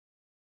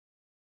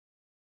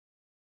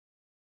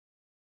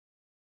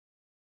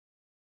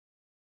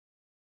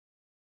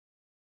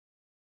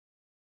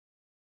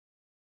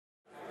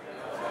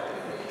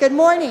Good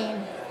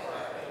morning.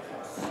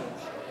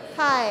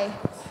 Hi.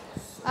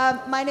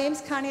 My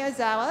name's Connie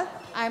Ozawa.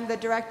 I'm the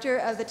director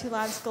of the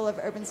Toulon School of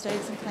Urban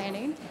Studies and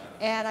Planning,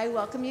 and I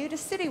welcome you to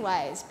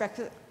CityWise,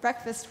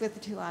 Breakfast with the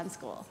Toulon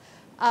School.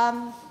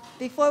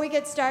 Before we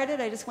get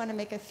started, I just want to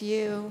make a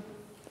few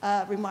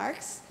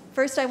remarks.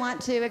 First, I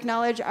want to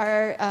acknowledge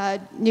our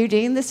new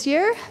dean this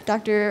year,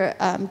 Dr.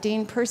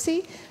 Dean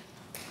Percy.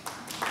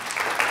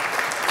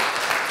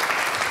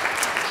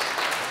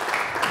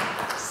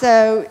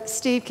 So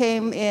Steve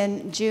came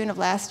in June of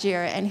last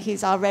year, and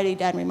he's already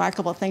done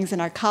remarkable things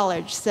in our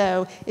college.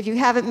 So if you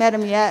haven't met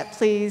him yet,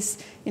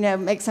 please,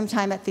 make some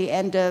time at the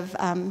end of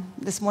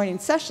this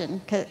morning's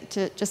session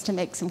just to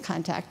make some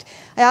contact.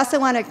 I also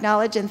want to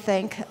acknowledge and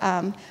thank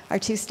our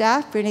two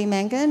staff, Brittany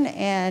Mangan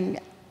and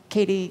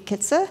Katie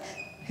Kitsa,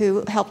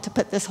 who helped to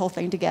put this whole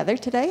thing together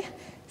today.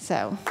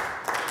 So.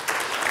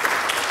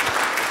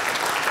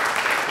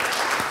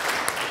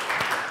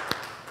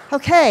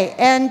 Okay,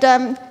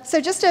 and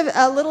so just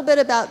a little bit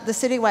about the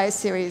CityWise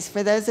series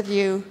for those of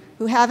you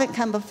who haven't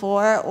come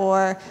before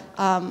or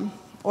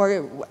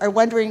are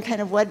wondering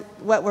kind of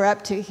what we're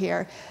up to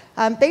here.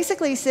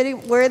 Basically,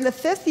 we're in the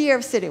 5th year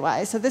of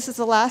CityWise, so this is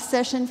the last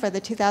session for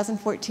the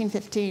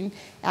 2014-15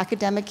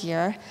 academic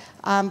year,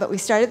 but we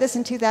started this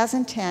in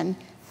 2010,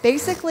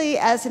 basically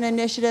as an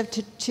initiative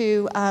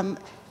to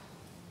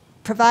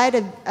provide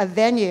a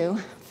venue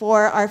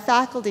for our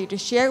faculty to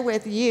share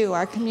with you,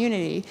 our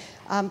community,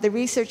 the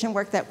research and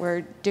work that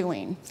we're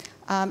doing.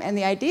 And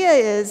the idea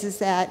is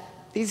that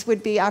these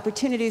would be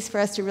opportunities for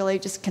us to really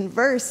just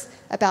converse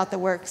about the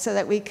work so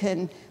that we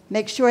can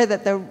make sure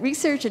that the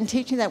research and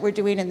teaching that we're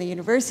doing in the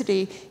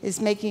university is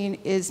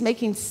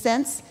making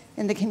sense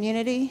in the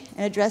community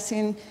and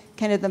addressing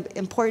kind of the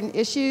important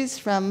issues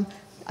from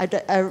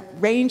a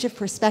range of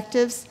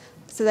perspectives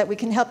so that we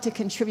can help to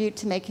contribute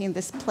to making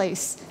this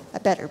place a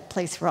better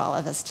place for all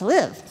of us to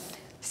live.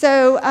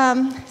 So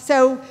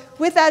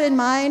with that in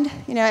mind,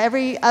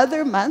 every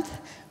other month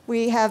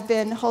we have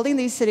been holding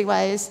these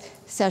CityWise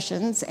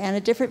sessions, and a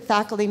different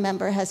faculty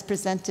member has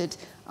presented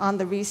on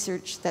the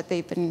research that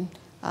they've been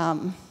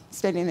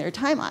spending their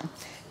time on.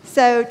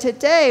 So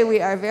today we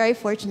are very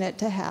fortunate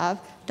to have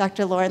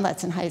Dr. Lauren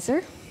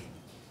Letzenheiser.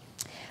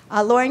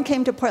 Lauren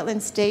came to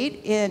Portland State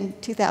in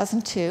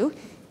 2002.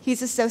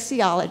 He's a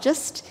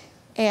sociologist,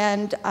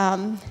 and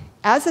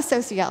as a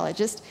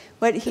sociologist,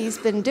 what he's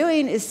been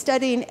doing is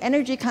studying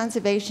energy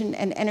conservation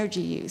and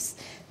energy use.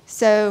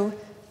 So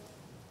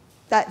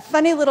that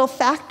funny little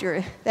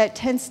factor that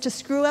tends to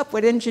screw up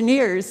what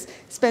engineers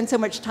spend so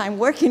much time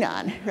working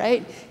on,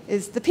 right,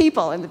 is the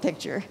people in the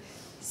picture.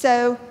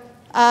 So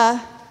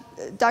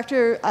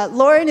Dr.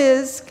 Lauren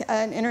is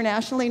an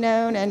internationally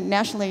known and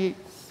nationally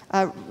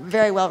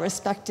very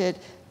well-respected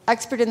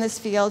expert in this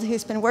field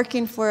who's been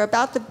working for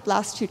about the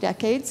last 2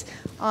 decades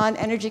on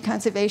energy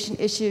conservation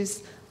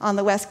issues on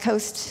the West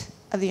Coast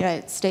of the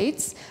United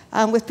States,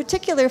 with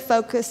particular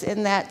focus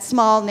in that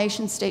small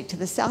nation state to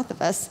the south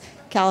of us,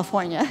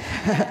 California.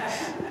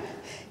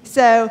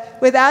 So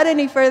without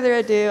any further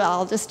ado,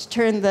 I'll just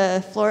turn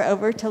the floor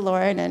over to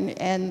Lauren,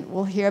 and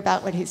we'll hear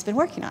about what he's been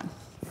working on.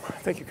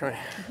 Thank you, Connie.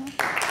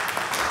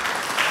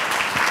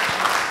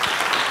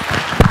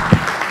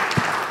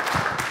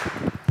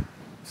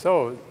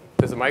 So,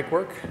 does the mic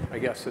work? I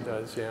guess it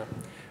does, yeah.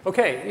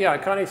 Okay, yeah,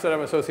 Connie said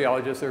I'm a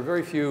sociologist. There are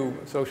very few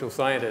social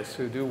scientists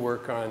who do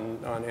work on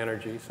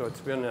energy, so it's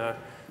been a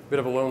bit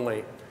of a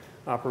lonely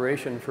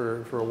operation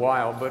for a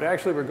while. But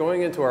actually, we're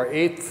going into our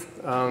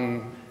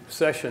 8th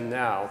session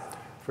now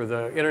for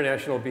the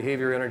International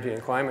Behavior, Energy,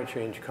 and Climate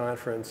Change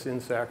Conference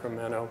in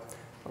Sacramento.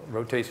 It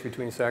rotates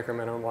between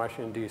Sacramento and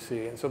Washington,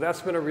 D.C. And so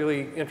that's been a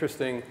really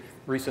interesting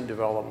recent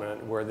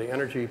development where the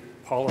energy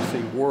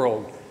policy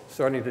world is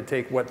starting to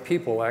take what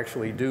people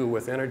actually do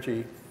with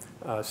energy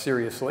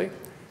seriously.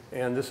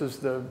 And this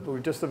is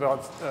we just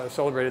about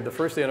celebrated the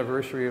 1st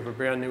anniversary of a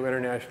brand new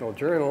international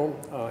journal,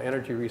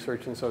 Energy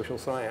Research and Social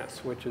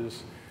Science, which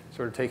is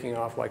sort of taking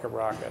off like a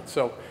rocket.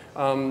 So,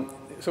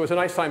 so it's a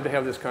nice time to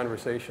have this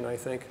conversation, I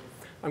think.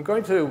 I'm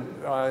going to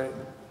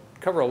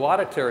cover a lot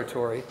of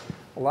territory.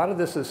 A lot of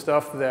this is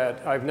stuff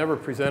that I've never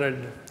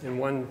presented in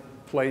one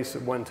place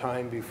at one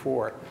time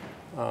before.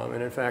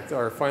 And in fact,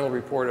 our final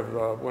report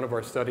of one of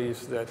our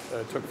studies that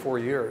took 4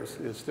 years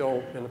is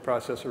still in the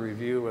process of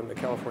review in the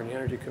California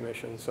Energy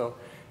Commission. So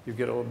you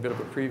get a little bit of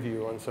a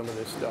preview on some of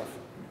this stuff.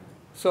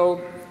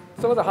 So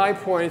some of the high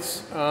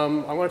points, I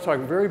want to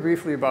talk very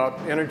briefly about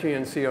energy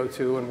and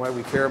CO2 and why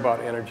we care about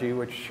energy,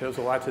 which has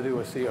a lot to do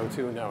with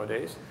CO2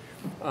 nowadays.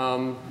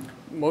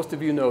 Most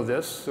of you know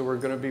this, so we're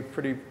going to be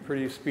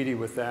pretty speedy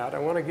with that. I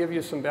want to give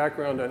you some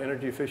background on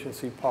energy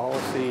efficiency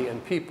policy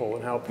and people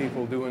and how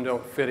people do and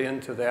don't fit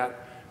into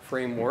that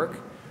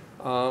framework.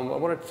 I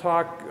want to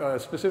talk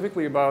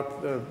specifically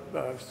about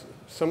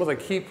some of the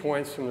key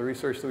points from the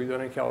research that we've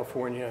done in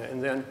California,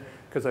 and then,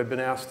 because I've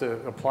been asked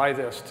to apply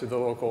this to the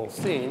local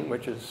scene,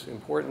 which is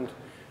important,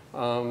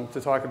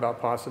 to talk about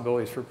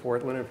possibilities for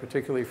Portland and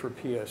particularly for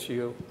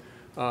PSU.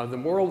 The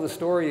moral of the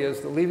story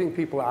is that leaving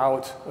people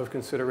out of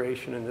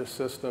consideration in this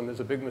system is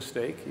a big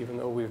mistake, even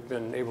though we've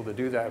been able to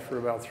do that for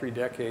about 3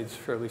 decades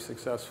fairly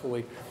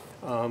successfully.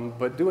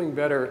 But doing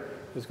better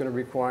is going to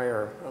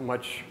require a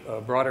much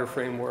broader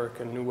framework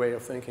and new way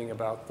of thinking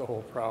about the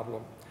whole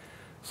problem.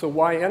 So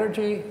why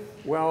energy?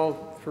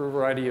 Well, for a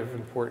variety of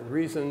important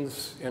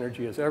reasons.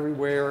 Energy is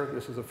everywhere.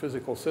 This is a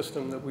physical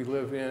system that we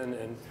live in,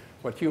 and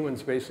what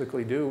humans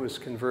basically do is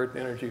convert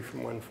energy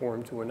from one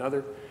form to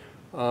another.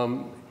 At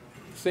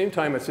the same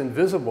time, it's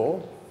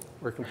invisible.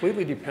 We're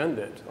completely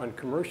dependent on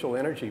commercial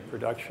energy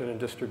production and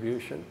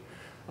distribution,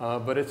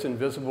 but it's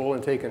invisible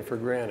and taken for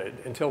granted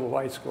until the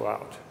lights go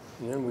out.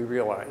 And then we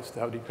realized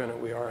how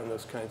dependent we are on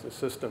those kinds of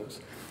systems.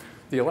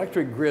 The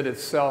electric grid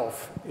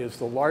itself is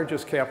the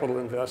largest capital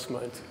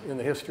investment in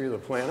the history of the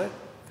planet.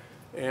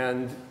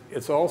 And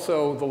it's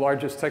also the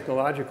largest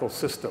technological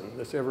system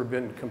that's ever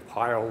been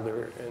compiled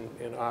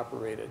and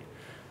operated.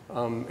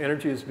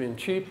 Energy has been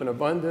cheap and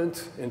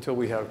abundant until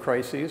we have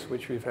crises,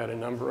 which we've had a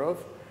number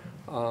of.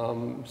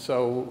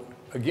 So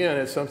again,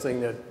 it's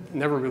something that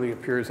never really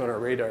appears on our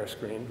radar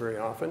screen very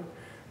often.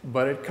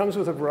 But it comes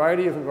with a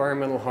variety of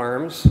environmental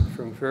harms,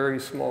 from very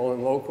small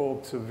and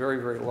local to very,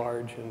 very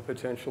large and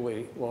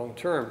potentially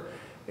long-term.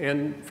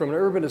 And from an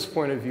urbanist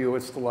point of view,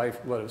 it's the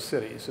lifeblood of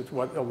cities. It's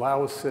what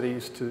allows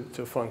cities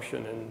to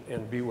function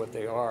and be what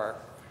they are.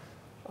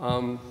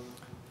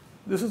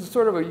 This is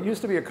sort of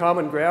used to be a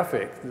common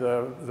graphic.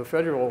 The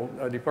Federal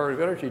Department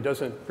of Energy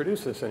doesn't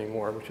produce this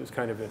anymore, which is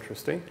kind of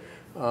interesting,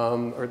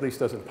 or at least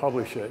doesn't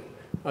publish it.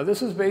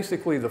 This is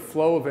basically the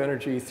flow of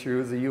energy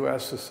through the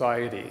US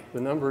society.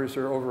 The numbers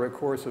are over a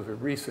course of a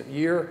recent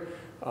year.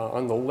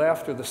 On the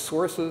left are the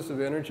sources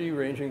of energy,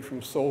 ranging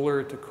from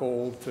solar to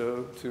coal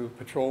to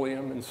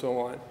petroleum and so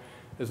on.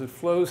 As it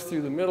flows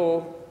through the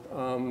middle,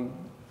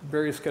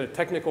 various kind of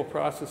technical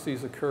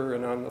processes occur,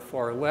 and on the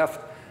far left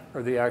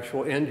are the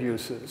actual end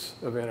uses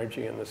of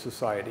energy in the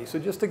society. So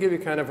just to give you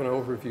kind of an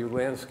overview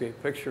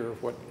landscape picture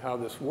of how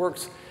this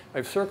works,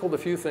 I've circled a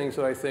few things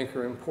that I think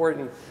are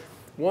important.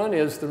 One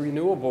is the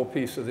renewable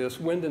piece of this,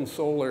 wind and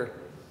solar,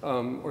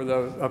 or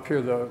up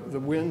here, the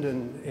wind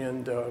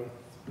and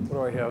what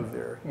do I have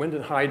there? Wind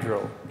and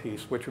hydro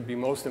piece, which would be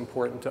most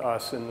important to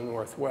us in the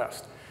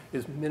Northwest,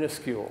 is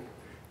minuscule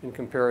in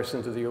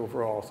comparison to the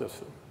overall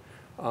system.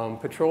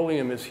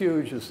 Petroleum is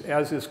huge,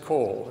 as is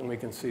coal, and we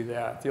can see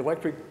that. The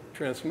electric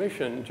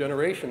transmission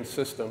generation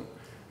system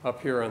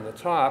up here on the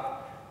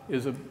top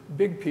is a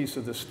big piece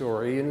of the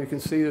story, and we can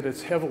see that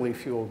it's heavily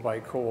fueled by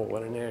coal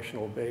on a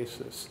national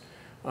basis.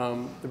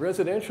 The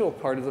residential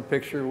part of the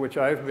picture, which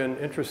I've been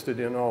interested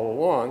in all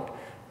along,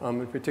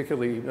 and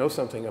particularly know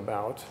something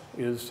about,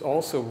 is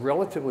also a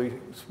relatively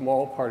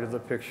small part of the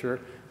picture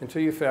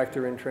until you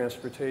factor in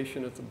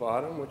transportation at the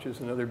bottom, which is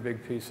another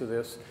big piece of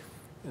this.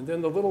 And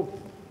then the little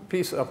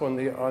piece up on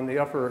the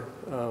upper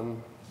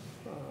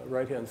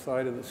right-hand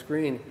side of the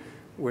screen,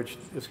 which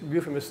is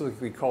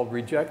euphemistically called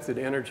rejected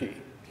energy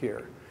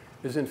here,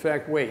 is in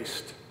fact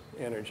waste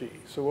energy.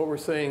 So what we're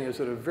saying is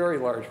that a very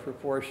large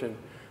proportion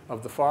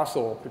of the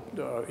fossil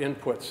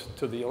inputs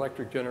to the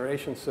electric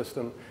generation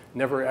system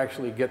never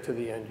actually get to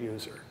the end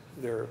user.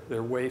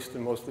 They're waste,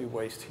 and mostly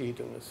waste heat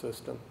in the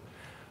system.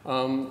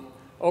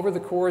 Over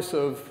the course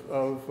of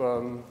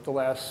the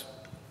last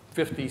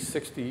 50,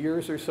 60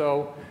 years or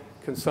so,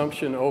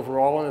 consumption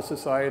overall in a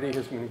society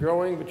has been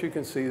growing, but you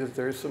can see that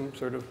there's some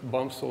sort of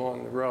bumps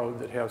along the road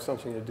that have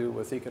something to do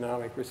with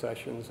economic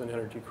recessions and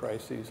energy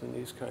crises and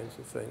these kinds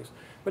of things.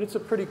 But it's a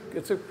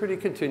pretty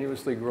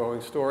continuously growing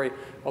story,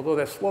 although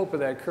that slope of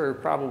that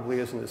curve probably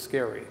isn't as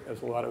scary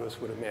as a lot of us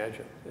would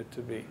imagine it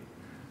to be.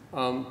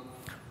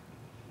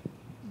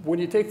 When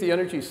you take the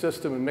energy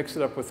system and mix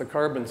it up with the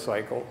carbon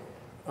cycle,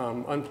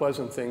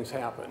 unpleasant things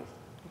happen.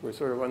 We're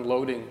sort of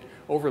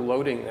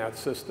overloading that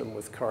system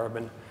with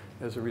carbon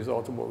as a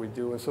result of what we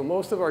do. And so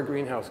most of our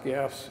greenhouse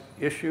gas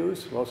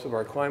issues, most of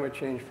our climate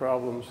change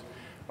problems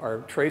are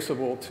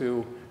traceable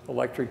to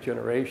electric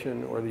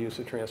generation or the use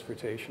of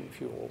transportation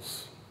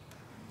fuels.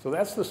 So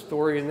that's the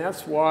story, and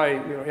that's why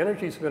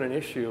energy's been an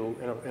issue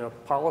and a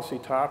policy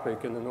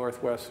topic in the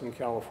Northwest and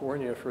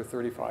California for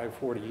 35,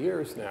 40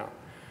 years now.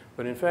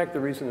 But in fact, the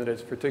reason that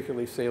it's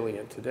particularly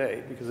salient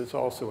today, because it's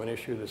also an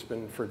issue that's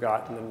been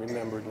forgotten and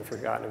remembered and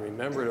forgotten and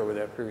remembered over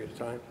that period of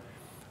time,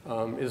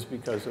 is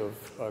because of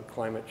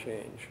climate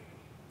change.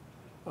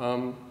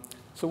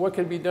 So what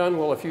can be done?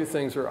 Well, a few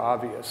things are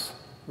obvious.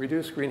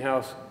 Reduce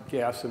greenhouse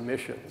gas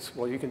emissions.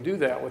 Well, you can do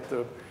that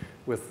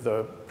with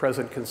the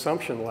present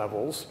consumption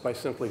levels by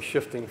simply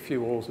shifting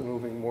fuels and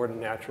moving more to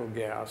natural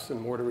gas and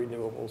more to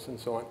renewables and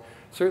so on.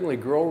 Certainly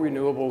grow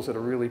renewables at a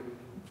really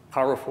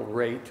powerful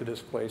rate to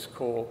displace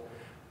coal.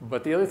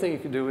 But the other thing you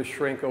can do is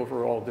shrink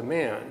overall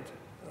demand,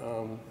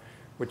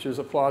 which is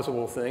a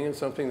plausible thing and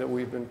something that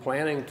we've been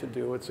planning to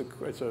do. It's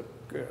a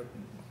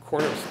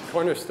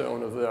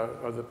cornerstone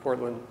of the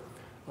Portland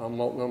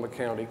Multnomah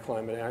County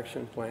Climate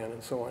Action Plan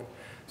and so on.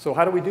 So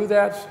how do we do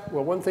that?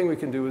 Well, one thing we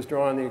can do is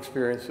draw on the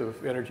experience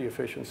of energy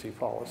efficiency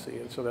policy,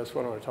 and so that's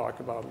what I want to talk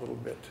about a little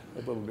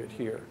bit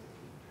here.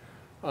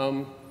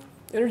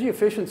 Energy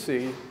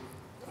efficiency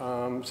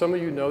some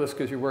of you know this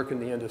because you work in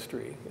the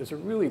industry, is a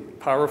really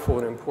powerful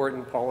and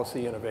important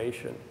policy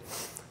innovation.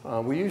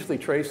 We usually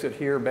trace it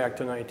here back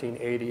to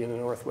 1980 in the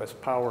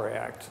Northwest Power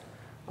Act,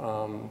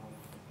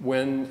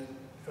 when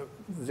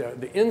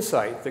the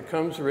insight that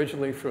comes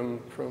originally from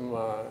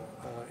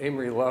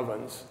Amory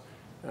Lovins,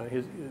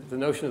 the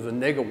notion of the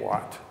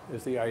negawatt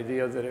is the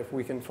idea that if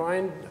we can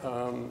find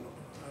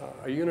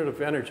a unit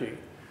of energy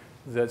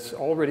that's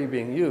already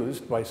being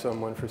used by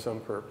someone for some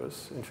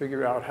purpose and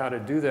figure out how to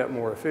do that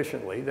more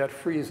efficiently, that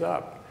frees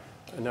up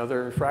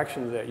another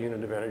fraction of that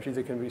unit of energy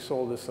that can be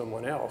sold to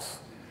someone else.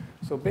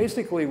 So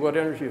basically what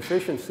energy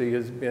efficiency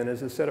has been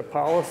is a set of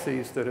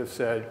policies that have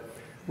said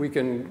we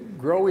can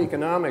grow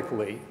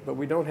economically, but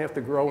we don't have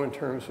to grow in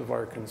terms of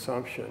our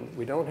consumption.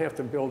 We don't have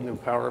to build new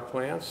power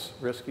plants,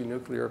 risky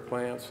nuclear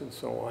plants, and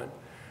so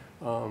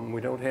on. We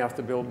don't have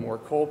to build more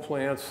coal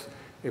plants.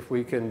 If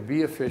we can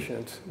be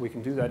efficient, we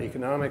can do that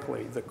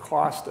economically. The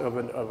cost of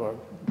a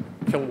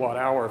kilowatt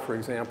hour, for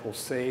example,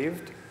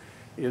 saved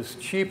is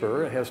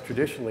cheaper, it has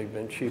traditionally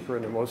been cheaper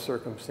under most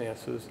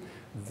circumstances,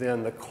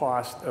 than the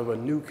cost of a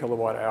new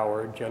kilowatt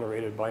hour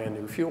generated by a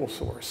new fuel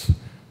source.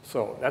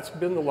 So that's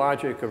been the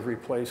logic of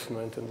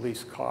replacement and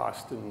least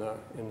cost in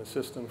the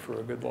system for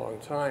a good long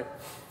time.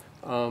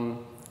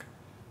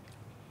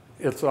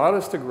 It's allowed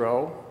us to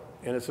grow,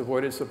 and it's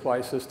avoided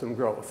supply system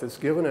growth. It's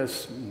given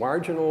us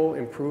marginal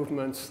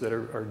improvements that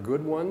are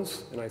good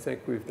ones, and I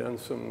think we've done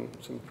some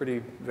pretty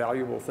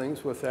valuable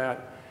things with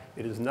that.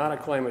 It is not a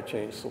climate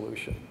change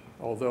solution.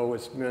 Although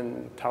it's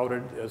been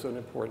touted as an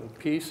important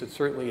piece, it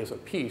certainly is a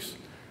piece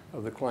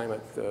of the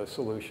climate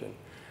solution.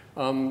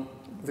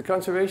 The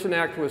Conservation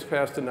Act was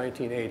passed in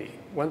 1980.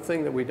 One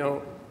thing that we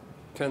don't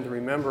tend to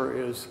remember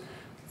is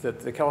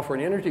that the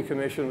California Energy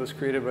Commission was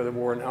created by the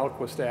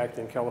Warren-Alquist Act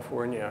in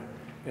California,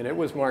 and it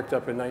was marked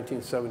up in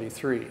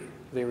 1973.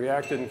 They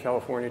reacted in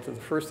California to the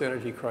first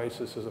energy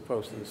crisis as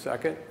opposed to the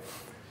second.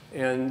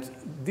 And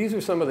these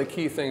are some of the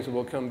key things, and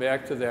we'll come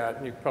back to that,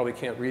 and you probably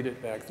can't read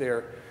it back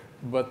there.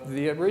 But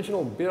the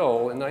original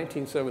bill in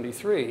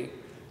 1973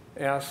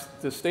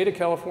 asked the state of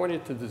California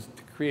to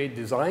create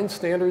design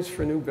standards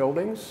for new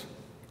buildings,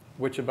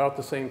 which about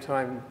the same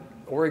time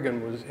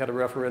Oregon had a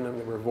referendum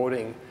that were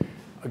voting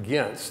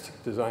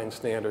against design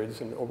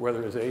standards and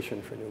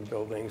weatherization for new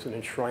buildings and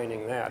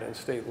enshrining that in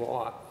state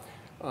law.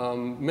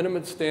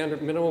 Minimal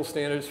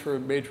standards for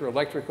major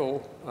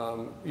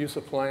electrical use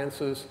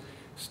appliances,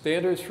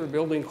 standards for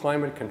building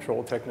climate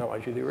control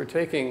technology. They were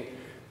taking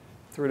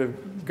sort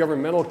of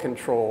governmental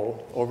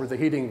control over the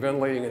heating,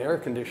 ventilating, and air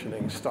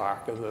conditioning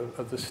stock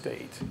of the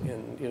state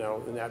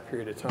in that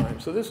period of time.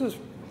 So this is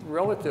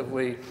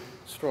relatively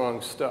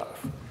strong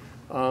stuff.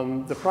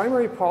 The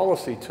primary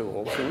policy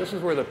tools, and this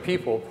is where the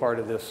people part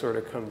of this sort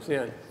of comes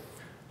in,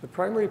 the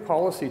primary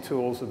policy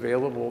tools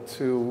available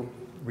to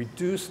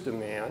reduce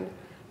demand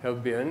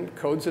have been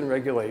codes and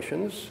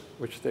regulations,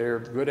 which they're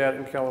good at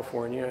in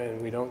California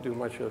and we don't do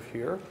much of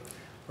here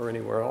or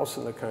anywhere else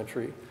in the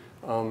country.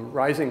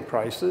 Rising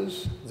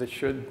prices that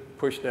should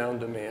push down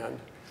demand.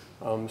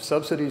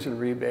 Subsidies and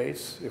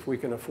rebates. If we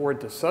can afford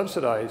to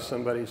subsidize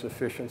somebody's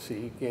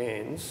efficiency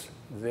gains,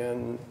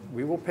 then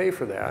we will pay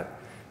for that.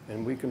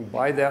 And we can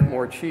buy that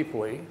more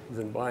cheaply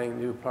than buying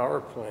new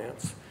power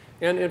plants.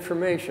 And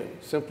information,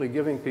 simply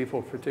giving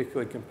people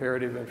particularly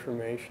comparative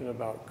information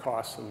about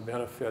costs and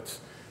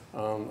benefits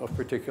of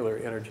particular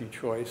energy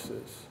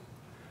choices.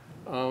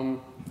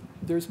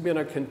 There's been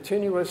a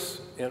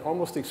continuous and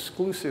almost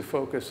exclusive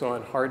focus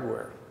on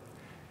hardware,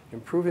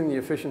 improving the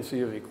efficiency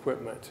of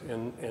equipment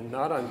and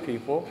not on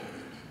people.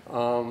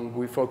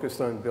 We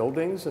focused on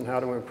buildings and how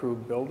to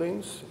improve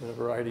buildings in a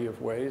variety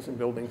of ways and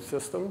building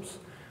systems.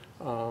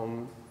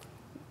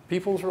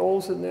 People's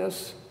roles in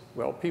this,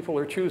 well, people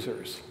are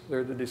choosers.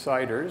 They're the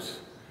deciders.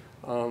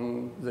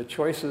 The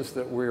choices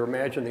that we're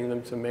imagining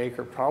them to make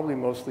are probably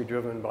mostly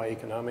driven by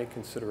economic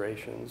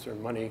considerations or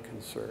money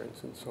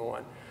concerns and so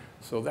on.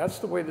 So that's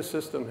the way the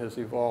system has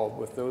evolved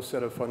with those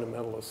set of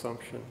fundamental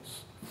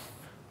assumptions.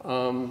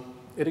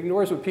 It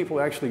ignores what people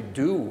actually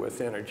do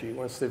with energy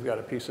once they've got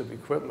a piece of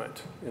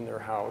equipment in their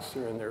house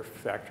or in their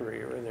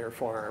factory or in their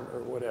farm or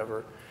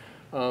whatever.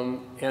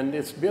 And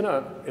it's been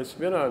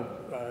an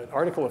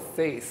article of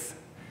faith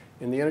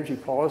in the energy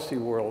policy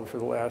world for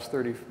the last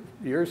 30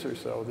 years or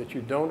so that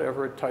you don't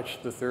ever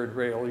touch the third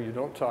rail, you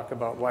don't talk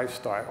about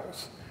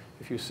lifestyles.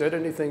 If you said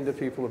anything to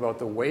people about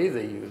the way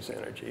they use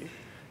energy,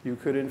 you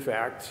could, in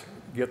fact,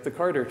 get the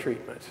Carter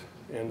treatment.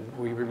 And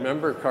we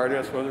remember Carter,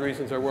 that's one of the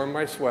reasons I wore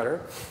my sweater.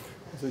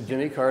 So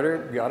Jimmy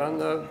Carter got on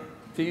the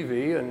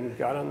TV and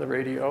got on the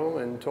radio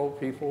and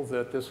told people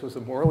that this was the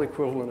moral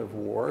equivalent of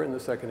war in the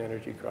second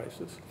energy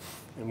crisis.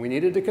 And we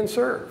needed to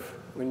conserve.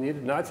 We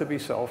needed not to be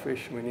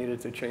selfish. We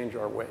needed to change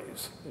our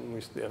ways.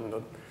 And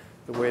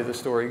the way the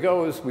story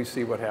goes, we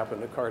see what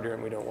happened to Carter,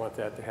 and we don't want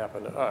that to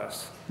happen to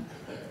us.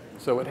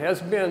 So it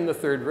has been the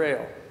third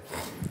rail.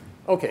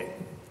 Okay.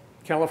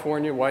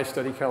 California, why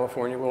study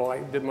California? Well, I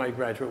did my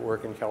graduate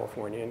work in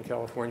California, and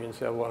Californians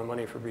have a lot of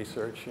money for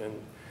research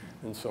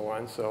and so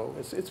on. So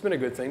it's been a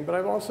good thing. But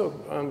I've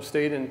also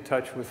stayed in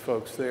touch with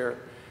folks there.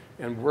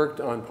 and worked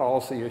on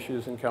policy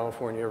issues in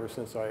California ever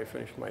since I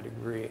finished my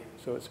degree.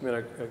 So it's been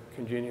a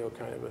congenial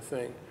kind of a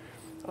thing.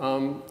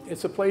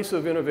 It's a place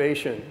of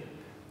innovation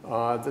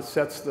that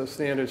sets the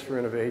standards for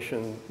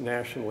innovation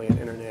nationally and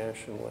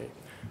internationally.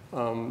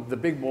 The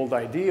big, bold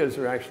ideas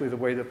are actually the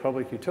way the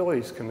Public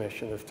Utilities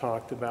Commission has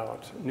talked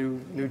about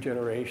new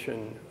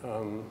generation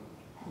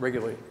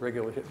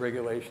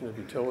regulation of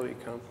utility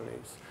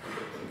companies.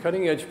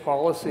 Cutting edge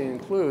policy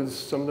includes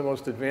some of the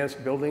most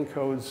advanced building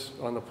codes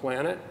on the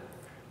planet,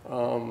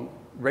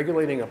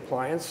 regulating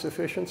appliance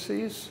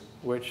efficiencies,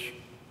 which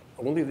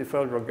only the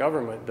federal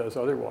government does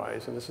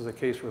otherwise, and this is a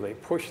case where they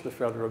push the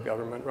federal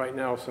government. Right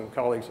now, some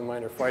colleagues of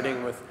mine are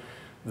fighting with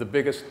the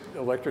biggest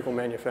electrical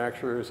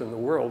manufacturers in the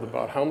world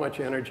about how much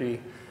energy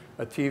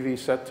a TV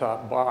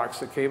set-top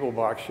box, a cable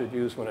box, should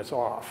use when it's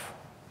off,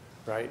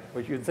 right?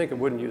 But you'd think it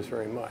wouldn't use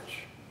very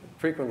much.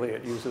 Frequently,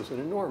 it uses an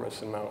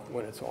enormous amount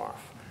when it's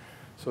off.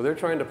 So they're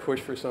trying to push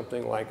for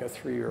something like a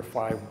 3 or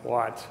 5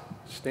 watt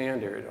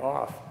standard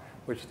off,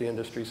 which the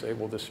industry say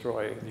will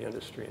destroy the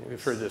industry. And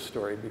we've heard this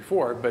story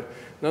before, but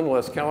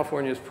nonetheless,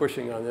 California is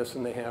pushing on this,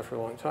 and they have for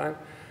a long time.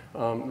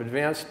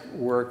 Advanced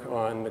work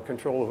on the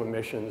control of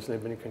emissions.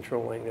 They've been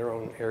controlling their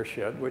own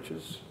airshed, which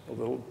is a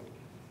little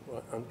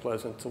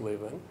unpleasant to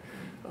live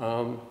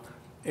in.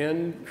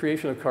 And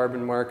creation of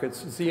carbon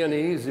markets,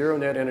 ZNE, zero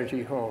net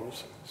energy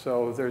homes.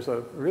 So there's a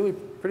really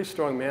pretty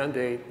strong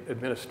mandate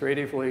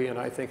administratively, and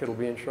I think it'll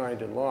be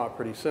enshrined in law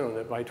pretty soon,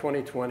 that by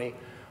 2020,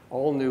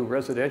 all new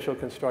residential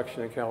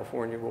construction in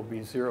California will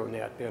be zero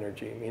net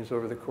energy. It means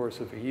over the course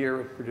of a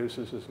year, it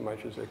produces as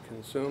much as it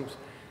consumes.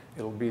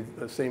 It'll be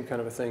the same kind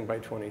of a thing by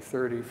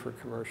 2030 for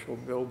commercial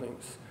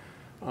buildings.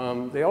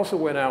 They also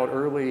went out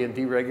early and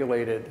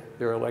deregulated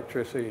their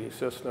electricity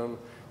system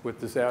with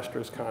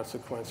disastrous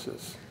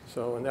consequences.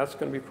 So, and that's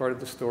going to be part of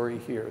the story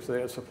here. So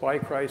they had a supply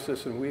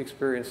crisis, and we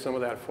experienced some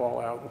of that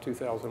fallout in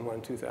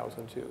 2001,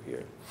 2002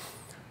 here.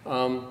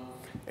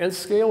 And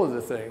scale of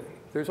the thing.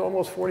 There's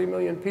almost 40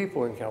 million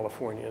people in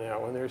California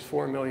now, and there's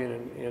 4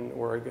 million in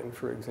Oregon,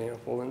 for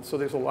example. And so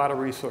there's a lot of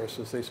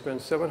resources. They spend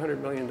 $700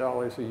 million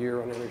a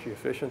year on energy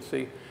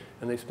efficiency,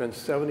 and they spend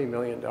 $70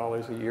 million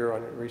a year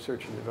on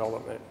research and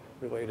development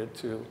related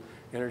to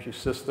energy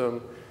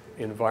system,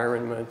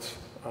 environment,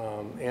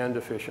 and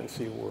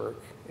efficiency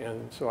work.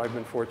 And so I've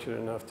been fortunate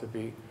enough to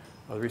be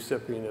a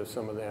recipient of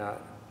some of that.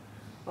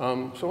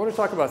 So I want to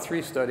talk about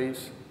 3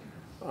 studies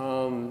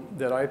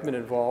that I've been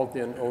involved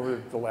in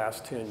over the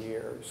last 10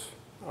 years.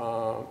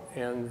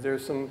 And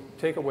there's some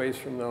takeaways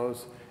from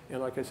those.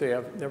 And like I say,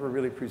 I've never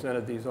really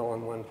presented these all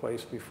in one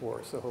place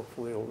before, so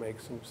hopefully it'll make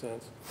some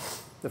sense.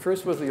 The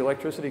first was the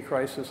electricity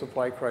crisis,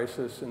 supply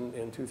crisis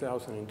in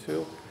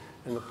 2002.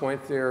 And the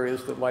point there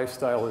is that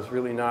lifestyle is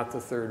really not the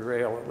third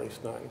rail, at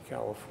least not in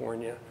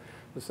California.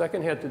 The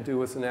second had to do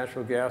with the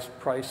natural gas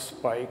price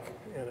spike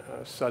in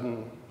a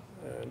sudden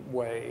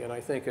way. And I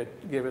think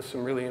it gave us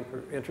some really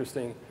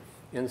interesting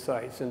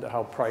insights into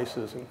how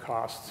prices and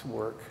costs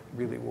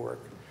really work.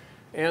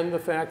 And the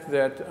fact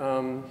that,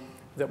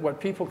 that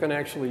what people can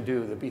actually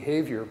do, the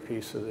behavior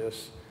piece of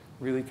this,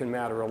 really can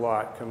matter a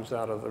lot, comes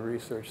out of the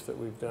research that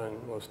we've done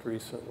most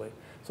recently.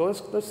 So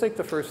let's take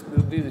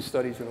do these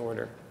studies in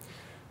order.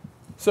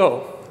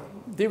 So,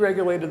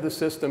 deregulated the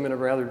system in a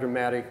rather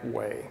dramatic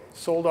way.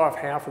 Sold off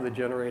half of the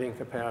generating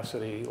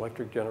capacity,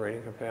 electric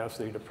generating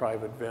capacity, to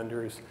private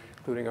vendors,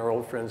 including our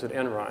old friends at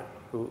Enron,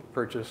 who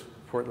purchased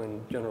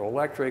Portland General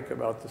Electric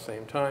about the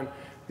same time,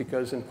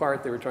 because in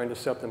part they were trying to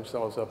set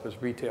themselves up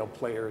as retail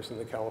players in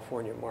the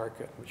California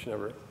market, which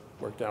never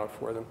worked out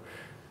for them.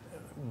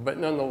 But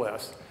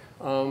nonetheless,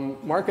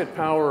 market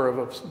power of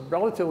a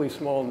relatively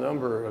small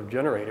number of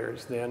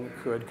generators then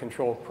could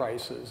control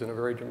prices in a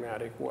very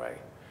dramatic way.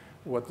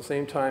 Well, at the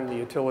same time, the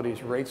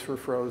utilities' rates were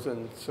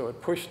frozen, so it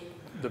pushed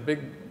the big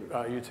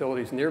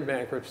utilities near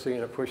bankruptcy,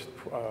 and it pushed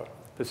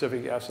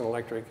Pacific Gas and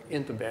Electric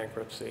into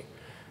bankruptcy.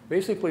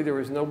 Basically, there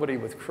was nobody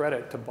with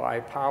credit to buy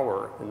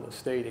power in the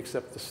state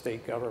except the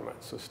state government.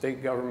 So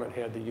state government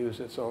had to use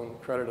its own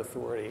credit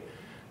authority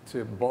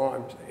to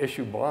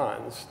issue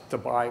bonds to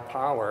buy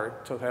power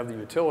to have the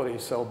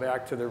utilities sell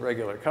back to their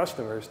regular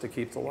customers to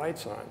keep the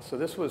lights on. So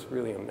this was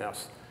really a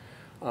mess.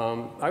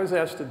 I was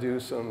asked to do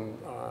some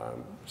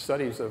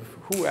studies of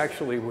who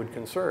actually would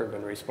conserve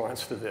in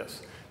response to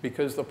this,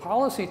 because the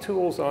policy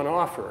tools on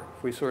offer,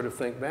 if we sort of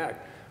think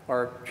back,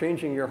 are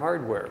changing your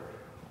hardware.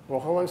 Well,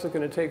 how long is it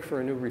going to take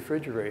for a new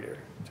refrigerator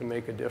to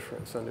make a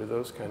difference under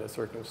those kind of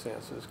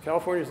circumstances?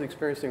 California is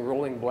experiencing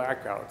rolling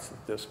blackouts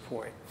at this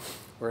point,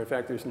 where in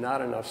fact there's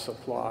not enough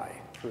supply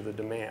for the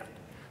demand.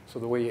 So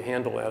the way you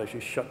handle that is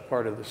you shut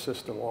part of the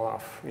system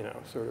off,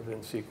 sort of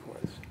in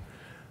sequence.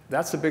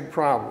 That's a big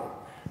problem.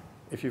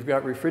 If you've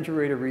got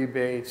refrigerator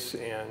rebates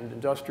and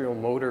industrial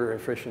motor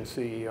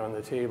efficiency on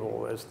the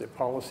table as the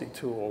policy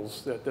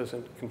tools, that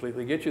doesn't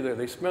completely get you there.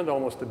 They spend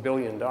almost $1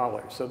 billion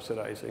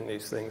subsidizing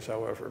these things,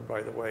 however,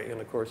 by the way, in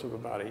the course of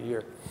about a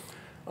year.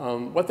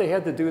 What they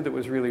had to do that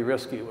was really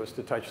risky was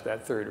to touch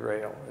that third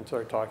rail and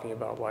start talking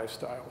about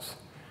lifestyles.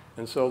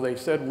 And so they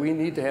said, we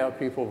need to have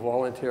people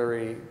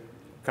voluntary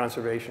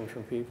conservation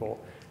from people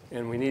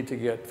And we need to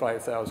get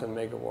 5,000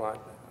 megawatt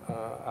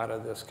out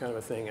of this kind of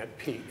a thing at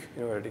peak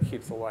in order to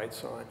keep the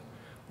lights on.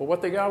 Well,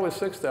 what they got was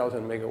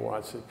 6,000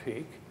 megawatts at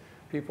peak.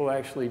 People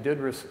actually did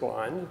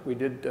respond. We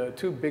did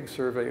 2 big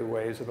survey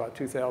waves, about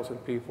 2,000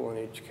 people in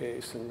each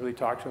case, and really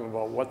talked to them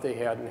about what they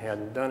had and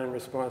hadn't done in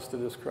response to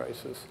this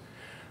crisis.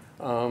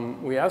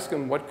 We asked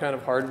them what kind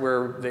of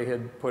hardware they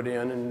had put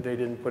in, and they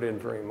didn't put in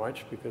very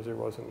much because there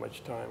wasn't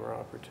much time or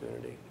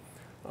opportunity.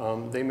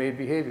 They made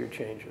behavior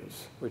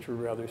changes, which were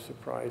rather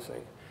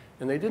surprising.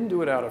 And they didn't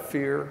do it out of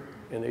fear,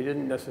 and they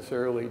didn't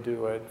necessarily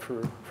do it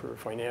for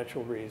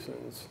financial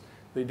reasons.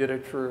 They did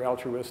it for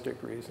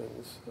altruistic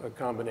reasons, a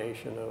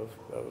combination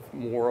of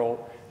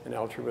moral and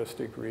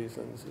altruistic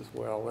reasons as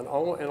well. And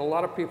a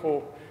lot of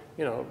people,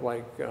 you know,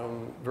 like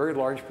very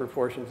large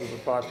proportions of the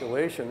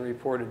population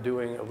reported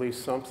doing at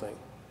least something.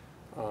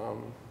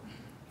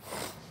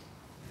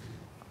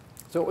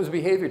 So it was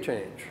behavior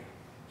change,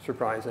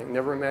 surprising.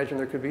 Never imagined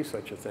there could be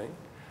such a thing.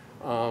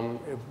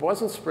 It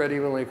wasn't spread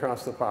evenly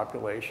across the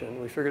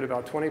population. We figured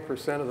about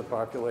 20% of the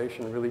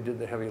population really did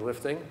the heavy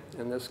lifting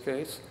in this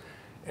case.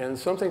 And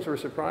some things were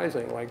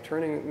surprising, like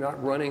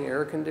not running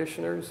air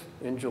conditioners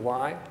in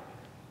July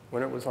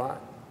when it was hot,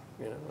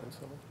 you know, and so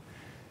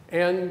on.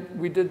 And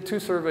we did 2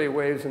 survey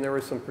waves, and there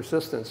was some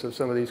persistence of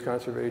some of these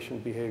conservation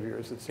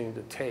behaviors that seemed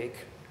to take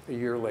a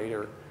year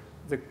later.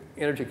 The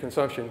energy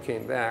consumption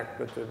came back,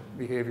 but the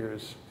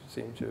behaviors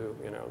seemed to,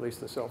 you know, at least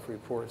the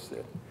self-reports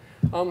did.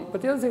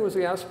 But the other thing was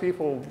we asked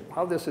people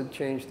how this had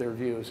changed their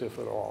views, if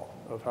at all,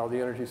 of how the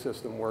energy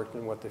system worked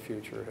and what the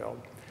future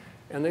held.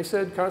 And they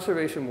said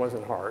conservation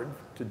wasn't hard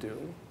to do.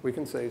 We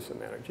can save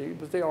some energy,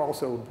 but they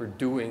also were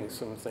doing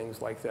some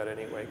things like that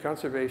anyway.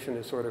 Conservation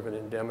is sort of an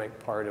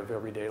endemic part of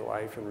everyday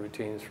life and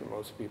routines for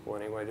most people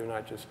anyway. They're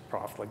not just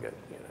profligate,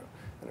 you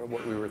know,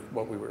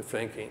 what we were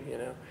thinking, you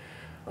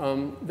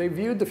know. They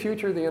viewed the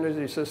future of the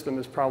energy system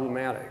as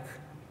problematic.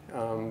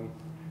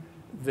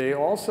 They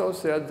also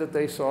said that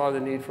they saw the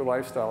need for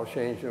lifestyle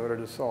change in order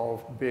to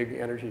solve big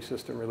energy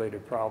system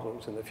related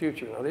problems in the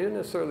future. Now, they didn't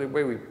necessarily, the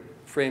way we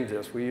framed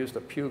this, we used a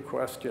Pew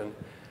question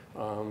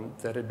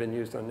that had been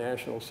used on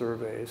national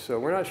surveys. So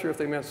we're not sure if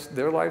they meant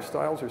their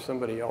lifestyles or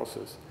somebody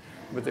else's,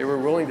 but they were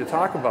willing to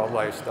talk about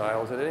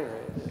lifestyles at any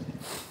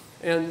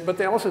rate. But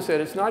they also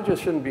said it's not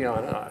just shouldn't be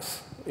on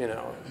us. You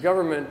know,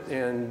 government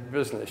and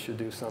business should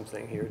do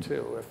something here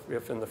too.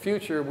 If in the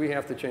future we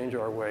have to change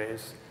our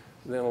ways,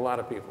 then a lot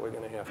of people are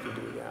going to have to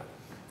do that.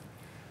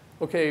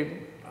 Okay,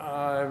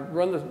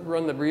 run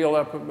the reel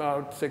up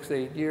about 6 to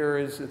 8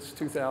 years. It's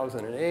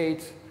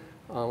 2008.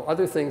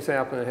 Other things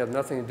happen that have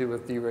nothing to do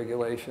with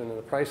deregulation, and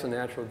the price of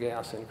natural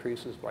gas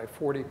increases by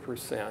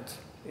 40%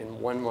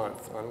 in 1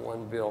 month on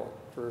one bill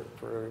for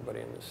everybody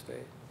in the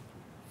state.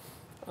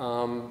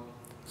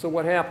 So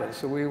what happened?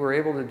 So we were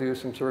able to do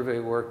some survey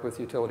work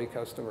with utility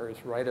customers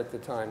right at the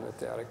time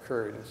that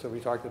occurred. And so we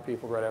talked to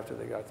people right after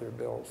they got their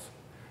bills.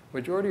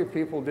 Majority of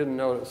people didn't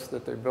notice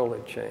that their bill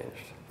had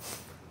changed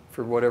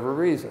for whatever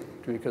reason,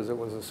 because it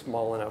was a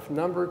small enough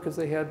number, because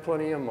they had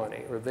plenty of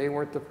money, or they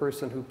weren't the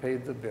person who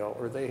paid the bill,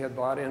 or they had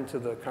bought into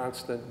the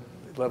constant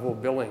level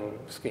billing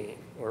scheme,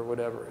 or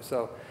whatever.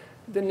 So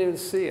didn't even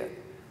see it.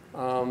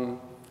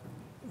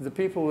 The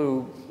people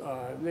who,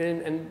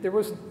 and there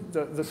was,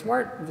 the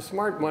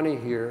smart money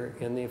here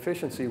in the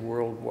efficiency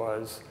world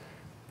was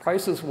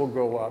prices will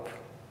go up,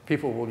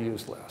 people will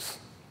use less,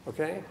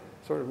 okay?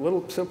 Sort of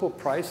little simple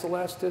price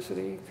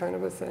elasticity kind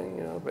of a thing,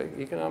 you know, but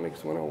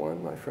Economics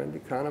 101, my friend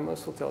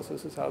economist will tell us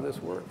this is how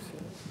this works. You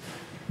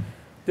know.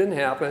 Didn't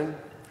happen.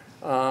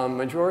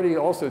 Majority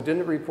also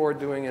didn't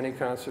report doing any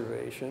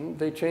conservation.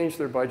 They changed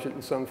their budget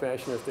in some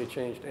fashion if they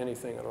changed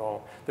anything at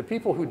all. The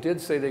people who did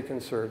say they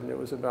conserved, and it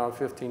was about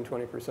 15,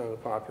 20% of the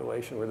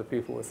population, were the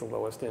people with the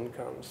lowest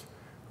incomes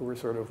who were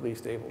sort of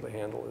least able to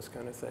handle this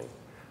kind of thing.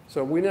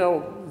 So we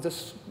know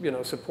this, you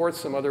know, supports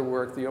some other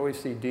work. The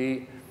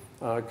OECD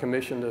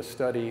commissioned a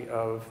study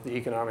of the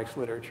economics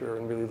literature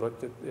and really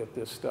looked at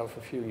this stuff a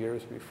few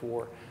years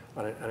before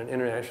on an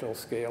international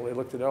scale. They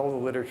looked at all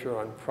the literature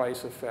on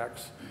price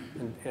effects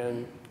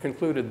and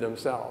concluded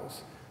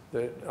themselves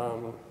that,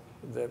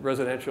 that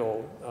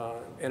residential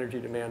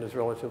energy demand is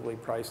relatively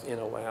price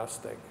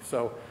inelastic.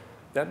 So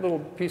that little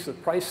piece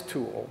of price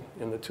tool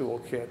in the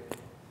toolkit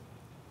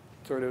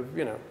sort of,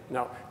 you know,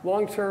 now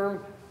long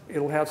term,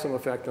 it'll have some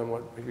effect on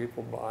what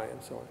people buy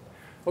and so on.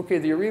 Okay,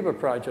 the AREBA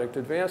project,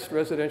 Advanced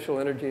Residential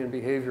Energy and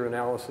Behavior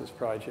Analysis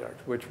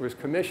Project, which was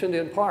commissioned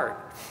in part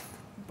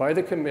by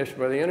the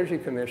Energy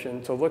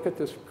Commission to look at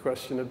this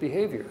question of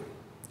behavior.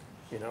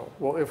 You know,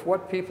 well, if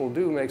what people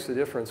do makes a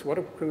difference,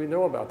 what can we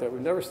know about that?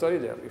 We've never studied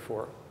that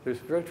before. There's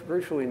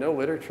virtually no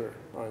literature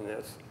on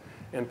this.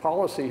 And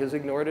policy has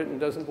ignored it and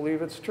doesn't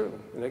believe it's true,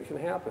 and it can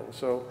happen.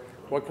 So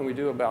what can we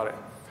do about it?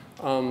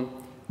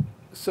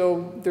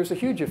 So there's a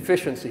huge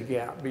efficiency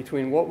gap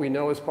between what we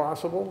know is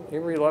possible.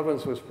 Amory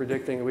Levins was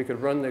predicting we could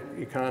run the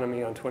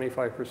economy on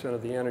 25%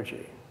 of the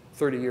energy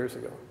 30 years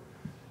ago.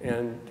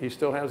 And he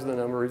still has the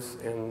numbers,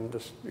 and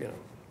this, you know,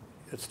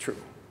 it's true.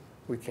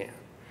 We can.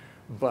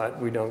 But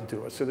we don't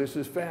do it. So there's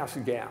this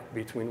vast gap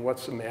between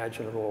what's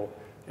imaginable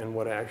and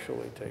what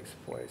actually takes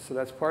place. So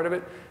that's part of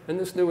it. And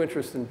this new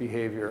interest in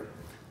behavior.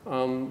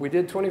 We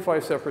did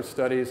 25 separate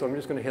studies. I'm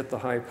just going to hit the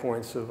high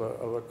points of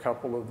a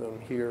couple of them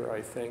here,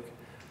 I think,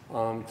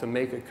 to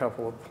make a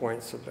couple of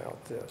points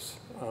about this.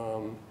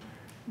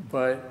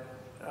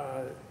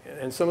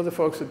 And some of the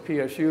folks at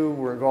PSU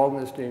were involved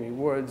in this, Jamie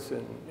Woods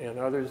and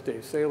others,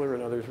 Dave Saylor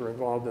and others were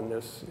involved in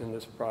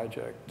this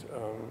project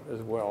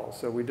as well.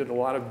 So we did a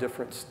lot of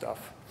different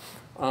stuff.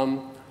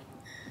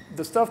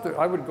 The stuff that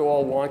I would go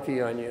all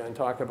wonky on you and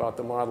talk about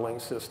the modeling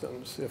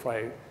systems if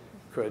I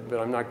could, but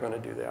I'm not going to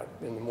do that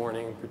in the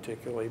morning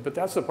particularly. But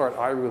that's the part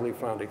I really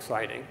found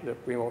exciting that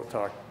we won't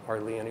talk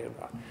hardly any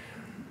about.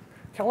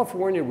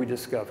 California, we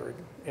discovered,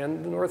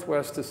 and the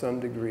Northwest to some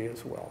degree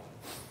as well,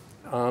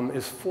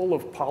 is full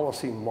of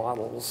policy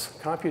models,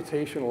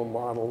 computational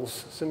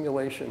models,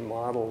 simulation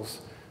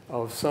models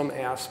of some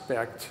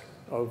aspect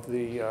of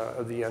the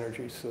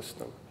energy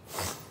system.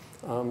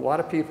 A lot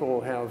of people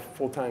have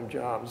full-time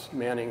jobs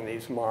manning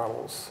these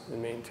models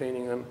and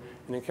maintaining them.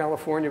 And in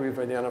California, we've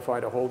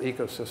identified a whole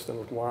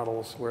ecosystem of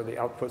models where the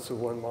outputs of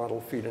one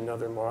model feed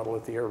another model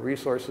at the Air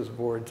Resources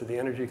Board, to the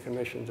Energy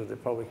Commission, to the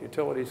Public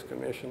Utilities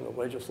Commission, the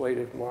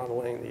legislative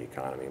modeling, the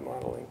economy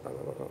modeling, blah,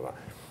 blah, blah, blah,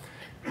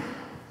 blah.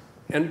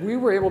 And we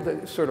were able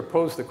to sort of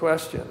pose the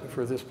question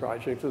for this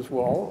project as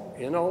well,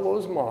 in all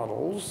those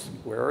models,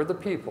 where are the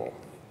people?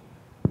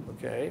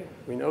 Okay,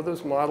 we know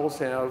those models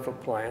have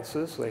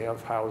appliances, they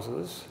have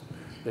houses,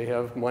 they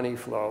have money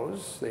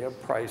flows, they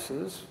have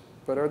prices,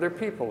 but are there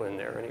people in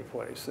there any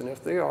place? And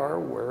if they are,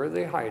 where are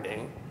they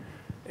hiding?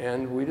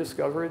 And we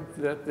discovered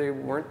that they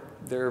weren't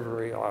there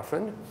very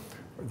often.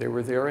 They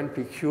were there in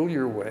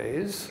peculiar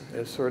ways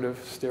as sort of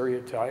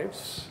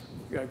stereotypes,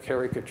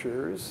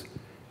 caricatures,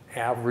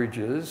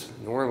 averages,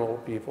 normal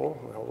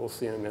people. Well, we'll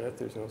see in a minute,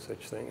 there's no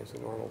such thing as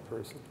a normal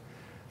person.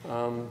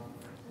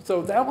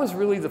 So that was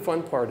really the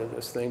fun part of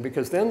this thing,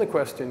 because then the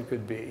question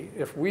could be,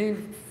 if we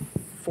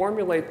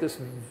formulate this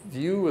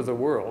view of the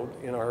world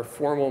in our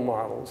formal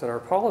models, and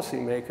our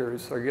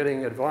policymakers are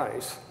getting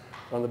advice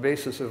on the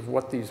basis of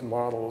what these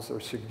models are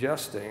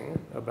suggesting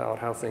about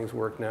how things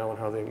work now and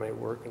how they may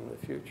work in the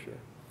future,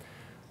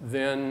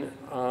 then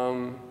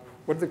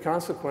what are the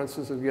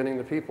consequences of getting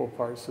the people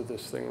parts of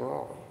this thing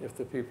wrong, if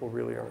the people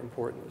really are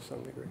important to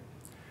some degree?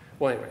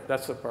 Well, anyway,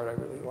 that's the part I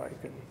really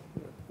like, and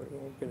we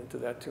won't get into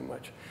that too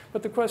much.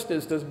 But the question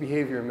is, does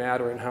behavior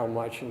matter and how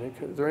much? And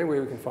is there any way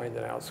we can find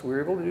that out? So we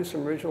were able to do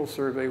some original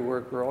survey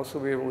work. We're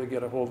also able to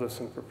get a hold of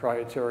some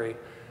proprietary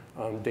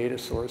data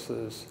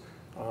sources,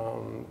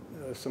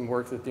 some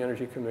work that the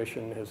Energy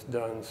Commission has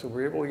done. So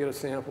we're able to get a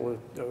sample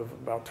of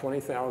about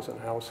 20,000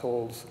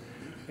 households,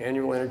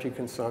 annual energy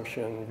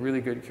consumption,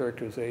 really good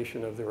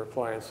characterization of their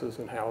appliances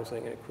and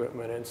housing and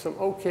equipment, and some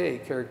okay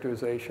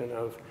characterization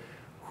of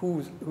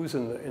who's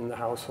in the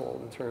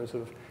household in terms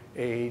of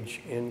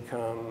age,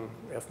 income,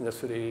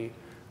 ethnicity,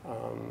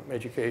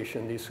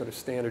 education, these sort of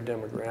standard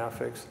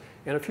demographics,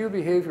 and a few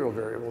behavioral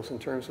variables in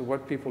terms of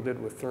what people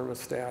did with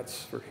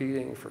thermostats for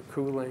heating, for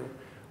cooling.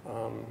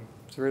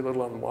 It's very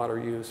little on water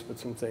use, but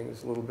some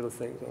things, a little bit of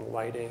things on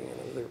lighting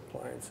and other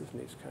appliances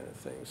and these kind of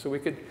things. So we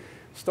could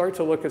start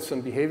to look at some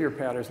behavior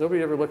patterns.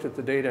 Nobody ever looked at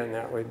the data in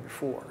that way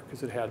before,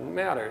 because it hadn't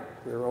mattered.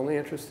 We were only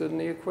interested in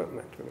the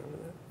equipment, remember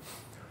that?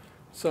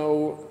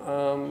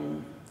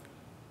 So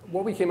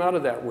what we came out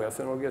of that with,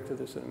 and I'll get to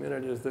this in a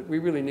minute, is that we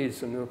really need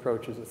some new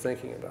approaches of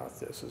thinking about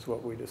this, is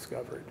what we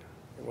discovered.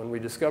 And when we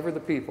discover the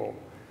people,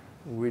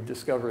 we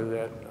discover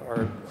that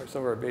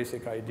some of our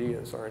basic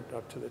ideas aren't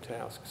up to the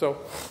task. So,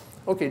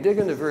 okay, dig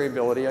into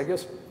variability. I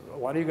guess a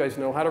lot of you guys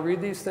know how to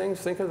read these things.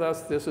 Think of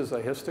this as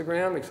a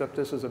histogram, except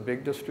this is a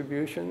big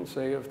distribution,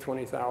 say of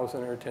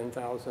 20,000 or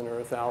 10,000 or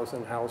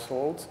 1,000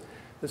 households.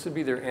 This would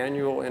be their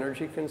annual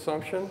energy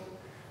consumption.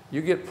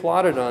 You get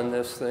plotted on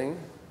this thing.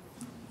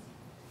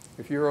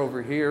 If you're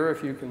over here,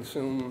 if you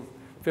consume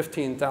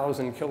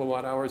 15,000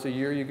 kilowatt hours a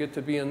year, you get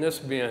to be in this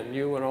bin,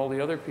 you and all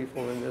the other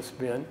people in this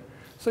bin.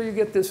 So you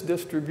get this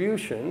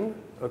distribution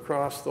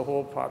across the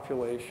whole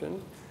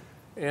population.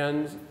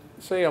 And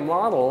say a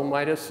model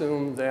might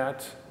assume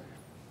that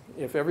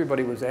if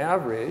everybody was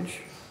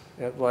average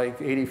at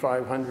like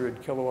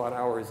 8,500 kilowatt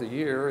hours a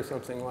year or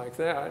something like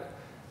that,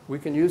 we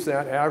can use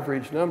that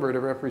average number to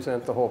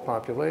represent the whole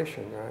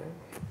population, right?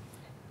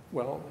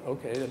 Well,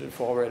 okay, that'd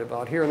fall right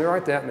about here, and there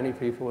aren't that many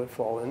people that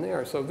fall in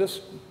there. So this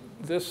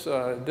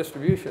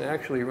distribution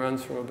actually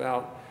runs from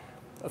about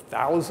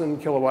 1,000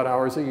 kilowatt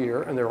hours a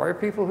year, and there are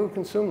people who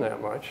consume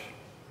that much,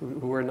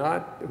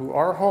 who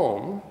are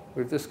home,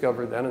 we've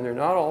discovered that, and they're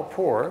not all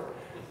poor,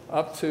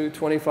 up to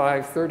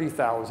 25,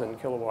 30,000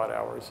 kilowatt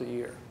hours a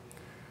year.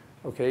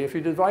 Okay, if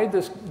you divide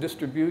this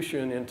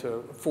distribution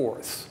into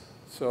fourths,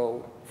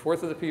 so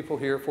fourth of the people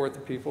here, fourth of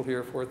the people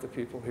here, fourth of the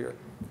people here,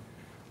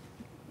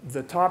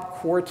 the top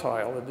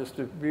quartile of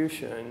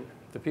distribution,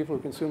 the people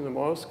who consume the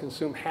most,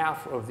 consume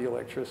half of the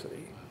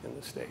electricity in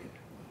the state,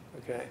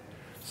 okay?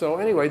 So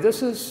anyway,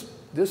 this is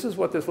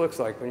what this looks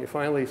like when you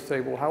finally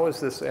say, well, how is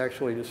this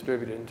actually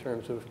distributed in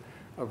terms of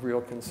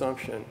real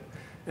consumption?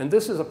 And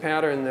this is a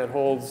pattern that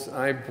holds,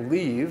 I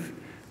believe,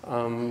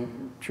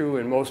 True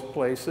in most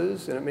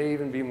places, and it may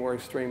even be more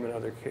extreme in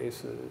other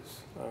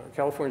cases.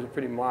 California is a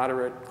pretty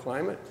moderate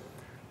climate,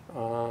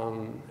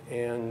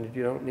 and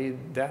you don't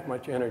need that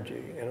much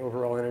energy, and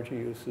overall energy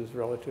use is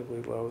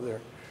relatively low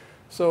there.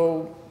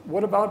 So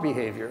what about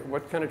behavior?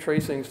 What kind of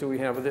tracings do we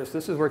have of this?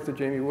 This is work that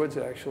Jamie Woods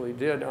actually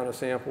did on a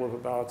sample of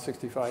about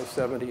 65,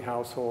 70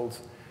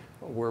 households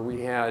where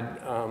we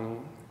had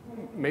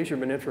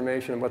measurement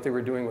information on what they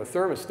were doing with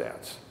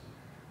thermostats.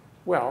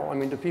 Well, I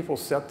mean, do people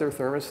set their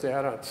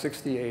thermostat at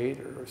 68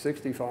 or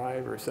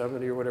 65 or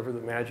 70 or whatever the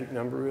magic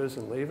number is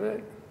and leave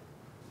it?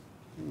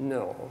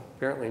 No,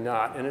 apparently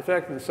not. And in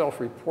fact, the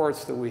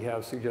self-reports that we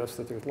have suggest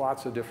that there's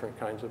lots of different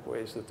kinds of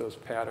ways that those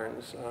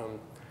patterns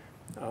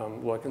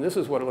look. And this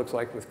is what it looks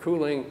like with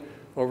cooling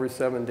over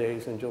 7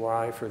 days in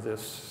July for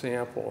this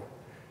sample.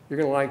 You're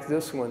going to like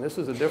this one. This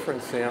is a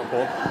different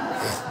sample.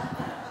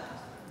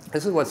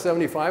 This is what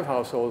 75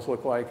 households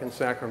look like in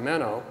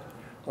Sacramento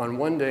on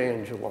 1 day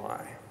in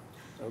July.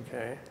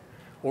 Okay,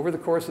 over the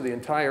course of the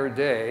entire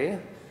day,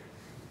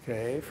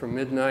 okay, from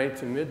midnight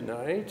to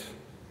midnight.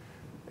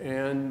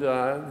 And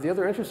the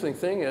other interesting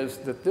thing is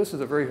that this is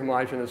a very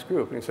homogeneous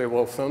group. And you say,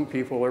 well, some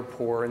people are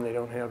poor and they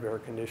don't have air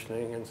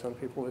conditioning, and some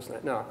people this and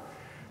that. No,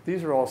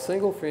 these are all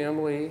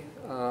single-family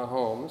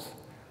homes,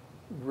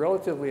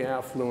 relatively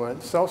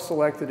affluent,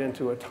 self-selected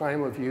into a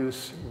time of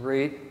use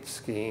rate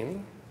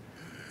scheme.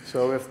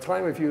 So if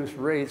time of use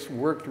rates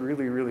worked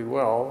really, really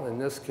well, in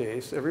this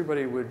case,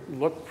 everybody would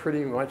look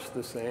pretty much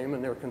the same,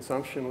 and their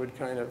consumption would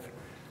kind of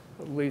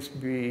at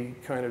least be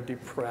kind of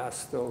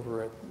depressed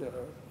over at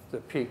the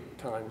peak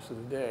times of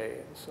the day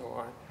and so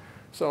on.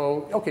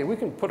 So, okay, we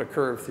can put a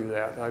curve through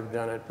that. I've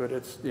done it, but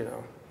it's, you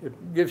know,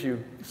 it gives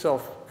you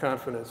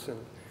self-confidence and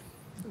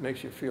it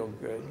makes you feel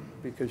good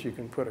because you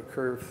can put a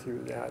curve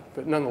through that.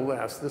 But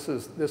nonetheless, this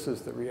is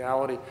the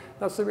reality.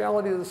 That's the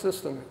reality of the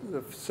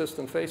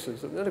system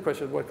faces. And then the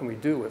question is, what can we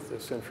do with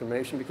this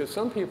information? Because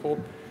some people,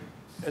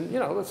 and you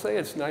know, let's say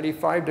it's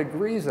 95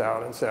 degrees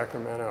out in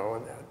Sacramento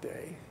on that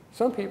day.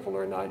 Some people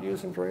are not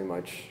using very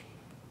much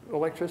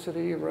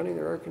electricity and running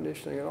their air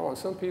conditioning at all. And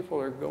some people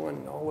are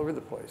going all over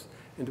the place.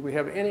 And do we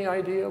have any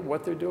idea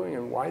what they're doing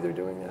and why they're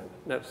doing that?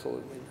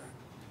 Absolutely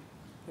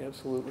not.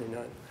 Absolutely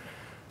none.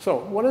 So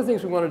one of the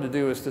things we wanted to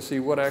do is to see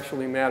what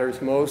actually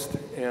matters most.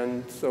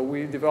 And so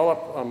we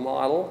developed a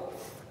model.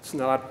 It's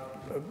not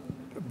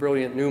a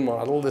brilliant new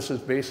model. This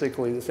is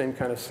basically the same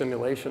kind of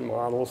simulation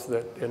models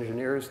that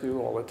engineers do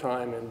all the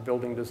time in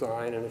building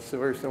design. And it's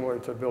very similar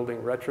to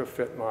building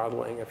retrofit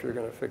modeling if you're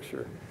going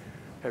to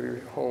have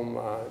your home,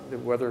 the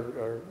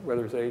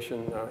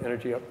weatherization,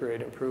 energy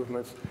upgrade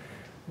improvements.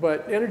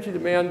 But energy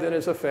demand then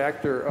is a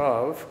factor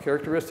of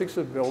characteristics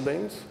of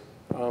buildings,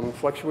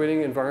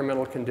 fluctuating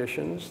environmental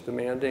conditions,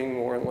 demanding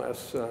more and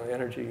less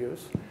energy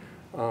use,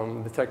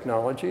 the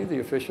technology, the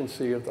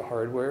efficiency of the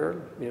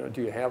hardware, you know,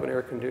 do you have an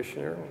air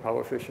conditioner, how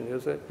efficient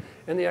is it,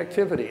 and the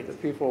activity, the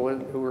people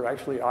who are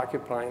actually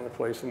occupying the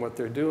place and what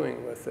they're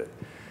doing with it.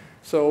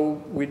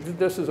 So we did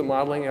this as a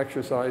modeling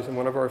exercise, and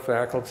one of our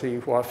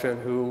faculty,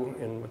 Hua-Fin Hu,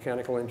 in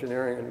mechanical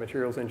engineering and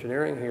materials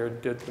engineering here,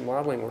 did the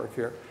modeling work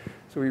here.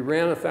 So we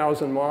ran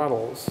 1,000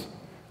 models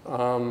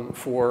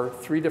for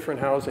 3 different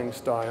housing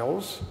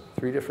styles,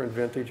 3 different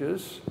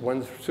vintages.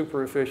 One's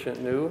super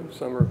efficient new,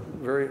 some are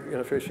very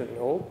inefficient and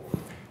old.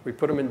 We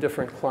put them in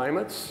different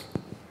climates.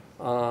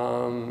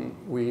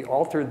 We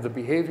altered the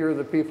behavior of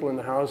the people in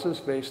the houses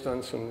based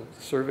on some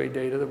survey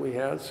data that we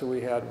had. So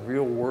we had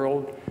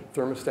real-world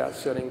thermostat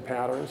setting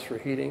patterns for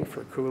heating,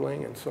 for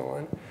cooling, and so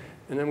on.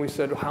 And then we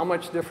said, how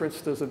much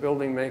difference does the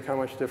building make? How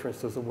much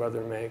difference does the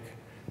weather make?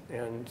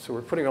 And so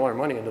we're putting all our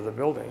money into the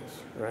buildings,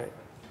 right?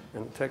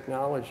 And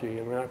technology,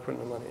 and we're not putting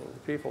the money into the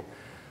people.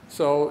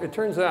 So it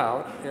turns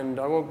out, and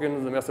I won't get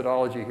into the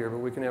methodology here, but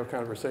we can have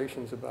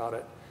conversations about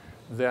it,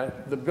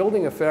 that the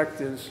building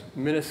effect is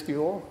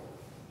minuscule.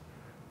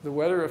 The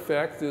weather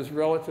effect is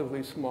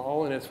relatively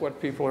small, and it's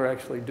what people are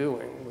actually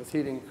doing with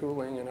heating,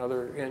 cooling, and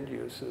other end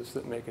uses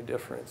that make a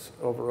difference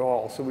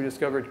overall. So we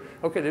discovered,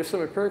 okay, there's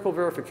some empirical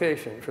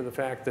verification for the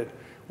fact that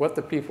what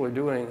the people are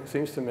doing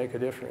seems to make a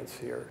difference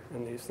here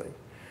in these things.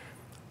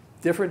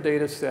 Different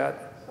data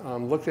set,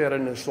 looked at it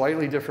in a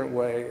slightly different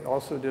way,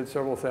 also did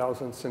several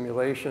thousand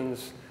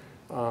simulations,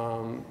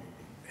 and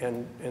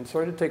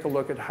started to take a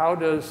look at how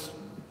does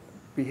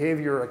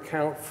behavior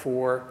account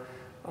for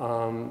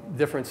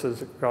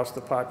differences across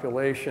the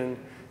population,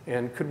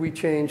 and could we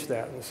change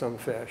that in some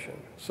fashion?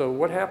 So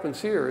what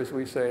happens here is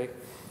we say,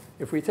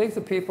 if we take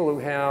the people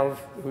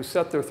who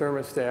set their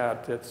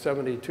thermostat at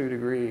 72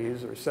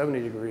 degrees or 70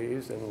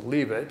 degrees and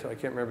leave it, I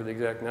can't remember the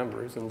exact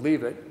numbers, and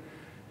leave it,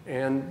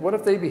 and what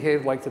if they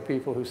behave like the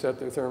people who set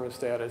their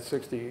thermostat at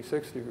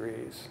 66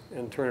 degrees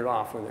and turn it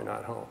off when they're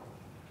not home?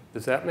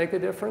 Does that make a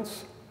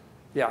difference?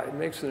 Yeah, it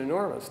makes an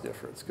enormous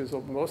difference because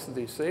most of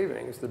these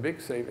savings, the big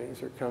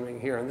savings, are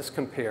coming here. And this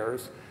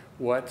compares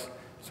what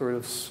sort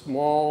of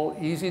small,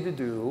 easy to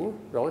do,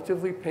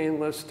 relatively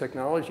painless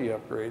technology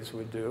upgrades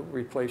would do.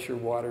 Replace your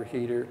water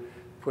heater,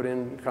 put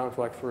in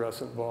complex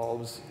fluorescent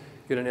bulbs,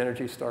 get an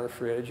Energy Star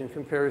fridge, and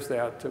compares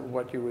that to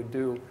what you would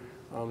do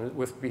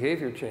with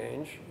behavior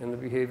change, and the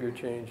behavior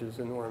change is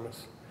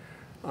enormous.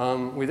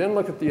 We then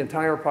look at the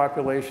entire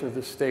population of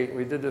the state.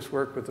 We did this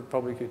work with the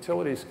Public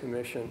Utilities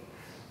Commission,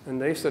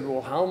 and they said,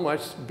 well, how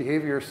much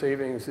behavior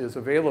savings is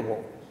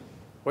available?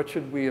 What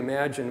should we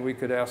imagine we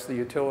could ask the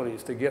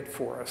utilities to get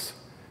for us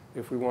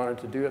if we wanted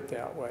to do it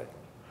that way?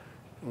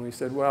 And we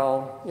said,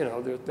 well, you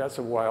know, that's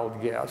a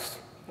wild guess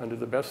under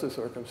the best of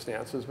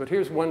circumstances, but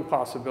here's one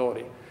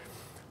possibility.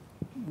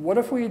 What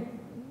if we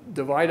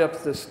divide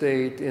up the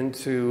state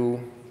into,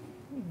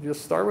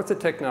 just start with the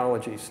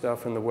technology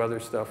stuff and the weather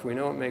stuff. We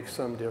know it makes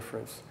some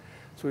difference.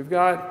 So we've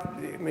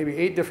got maybe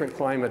 8 different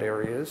climate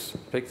areas,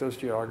 pick those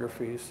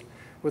geographies.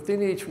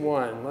 Within each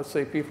one, let's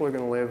say people are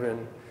going to live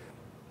in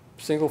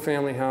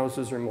single-family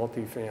houses or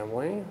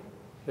multifamily.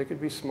 They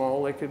could be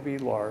small, they could be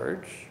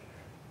large,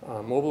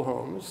 mobile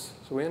homes.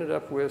 So we ended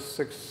up with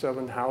 6,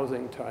 7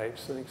 housing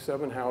types. I think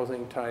 7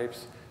 housing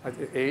types.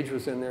 Age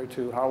was in there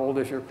too. How old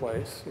is your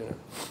place? You know.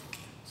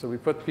 So we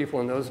put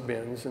people in those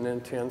bins, and then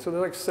 10. So there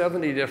are like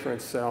 70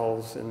 different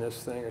cells in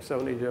this thing, or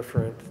 70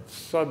 different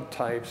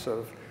subtypes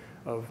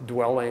of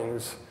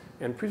dwellings.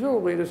 And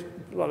presumably, there's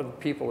a lot of the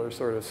people are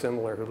sort of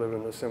similar who live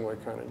in the similar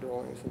kind of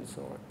dwellings and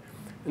so on.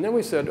 And then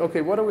we said,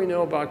 OK, what do we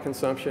know about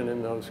consumption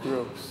in those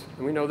groups?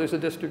 And we know there's a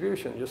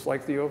distribution. Just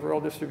like the overall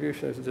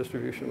distribution, there's a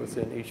distribution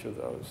within each of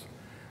those.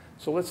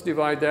 So let's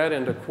divide that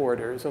into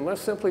quarters. And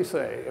let's simply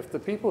say, if the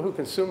people who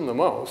consume the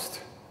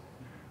most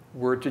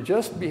were to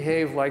just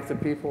behave like the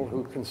people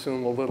who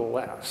consume a little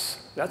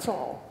less, that's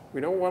all.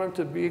 We don't want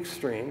them to be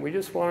extreme. We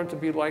just want them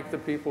to be like the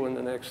people in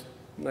the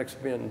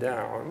next bin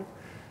down.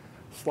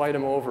 Slide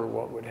them over,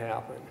 what would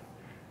happen?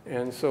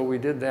 And so we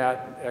did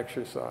that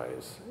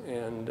exercise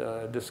and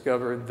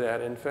discovered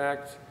that, in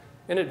fact,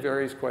 and it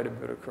varies quite a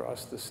bit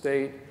across the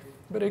state,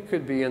 but it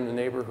could be in the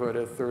neighborhood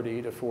of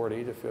 30 to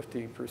 40 to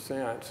 50%.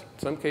 In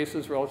some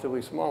cases,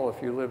 relatively small.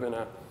 If you live in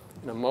a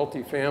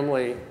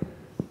multifamily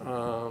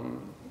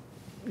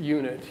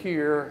unit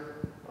here,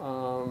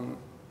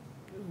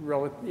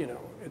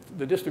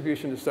 the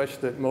distribution is such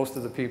that most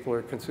of the people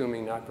are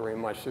consuming not very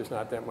much. There's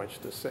not that much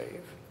to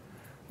save.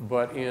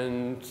 But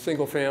in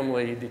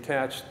single-family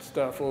detached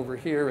stuff over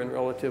here in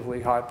relatively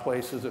hot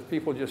places, if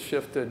people just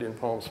shifted in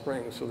Palm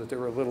Springs so that they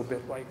were a little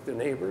bit like the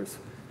neighbors,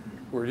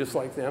 who are just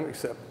like them,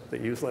 except they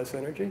use less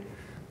energy,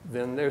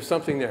 then there's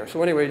something there.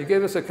 So anyway, you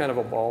gave us a kind of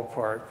a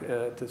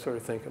ballpark to sort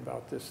of think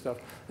about this stuff.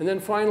 And then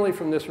finally,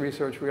 from this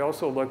research, we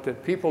also looked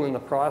at people in the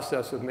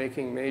process of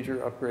making major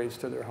upgrades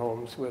to their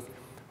homes with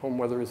home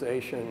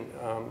weatherization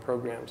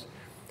programs.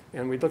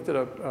 And we looked at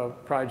a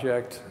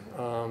project,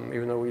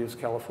 even though we use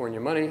California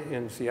money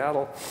in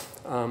Seattle,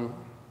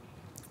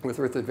 with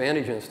Earth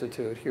Advantage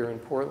Institute here in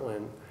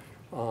Portland,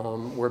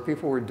 where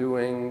people were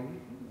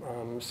doing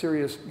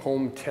serious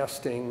home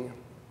testing,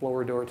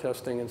 blower door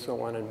testing and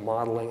so on, and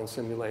modeling and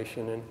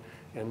simulation,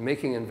 and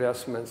making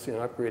investments in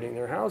upgrading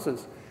their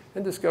houses,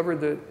 and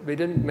discovered that they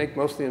didn't make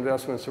most of the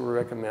investments that were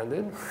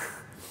recommended.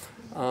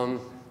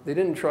 They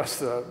didn't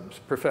trust the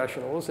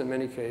professionals in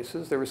many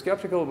cases. They were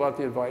skeptical about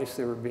the advice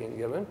they were being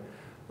given.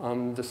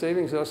 The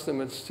savings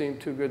estimates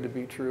seemed too good to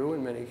be true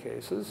in many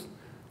cases.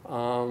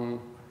 It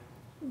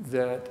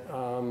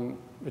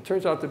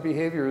turns out the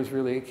behavior is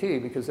really a key,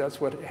 because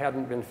that's what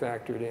hadn't been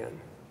factored in.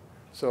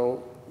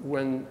 So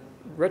when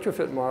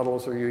retrofit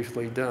models are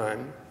usually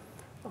done,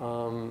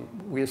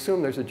 we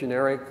assume there's a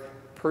generic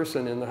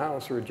person in the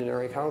house or a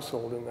generic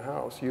household in the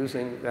house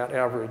using that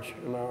average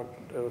amount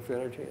of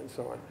energy and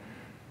so on.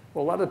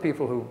 Well, a lot of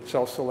people who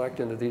self-select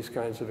into these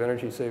kinds of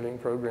energy-saving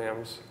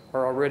programs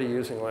are already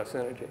using less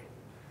energy.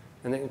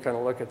 And they can kind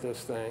of look at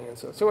this thing. And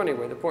so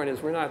anyway, the point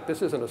is,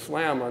 this isn't a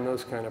slam on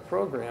those kind of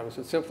programs.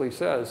 It simply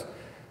says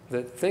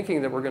that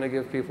thinking that we're going to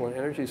give people an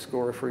energy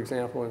score, for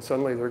example, and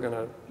suddenly they're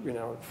going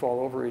to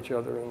fall over each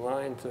other in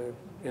line to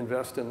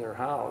invest in their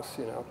house,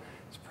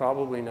 it's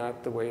probably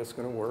not the way it's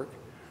going to work.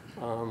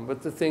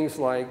 But the things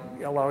like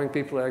allowing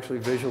people to actually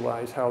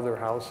visualize how their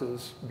house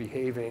is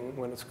behaving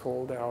when it's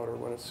cold out or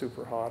when it's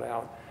super hot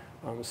out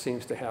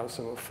seems to have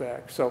some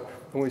effect. So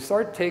when we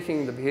start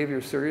taking the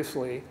behavior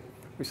seriously,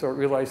 we start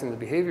realizing the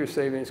behavior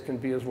savings can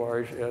be as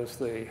large as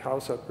the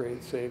house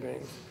upgrade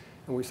savings.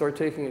 And we start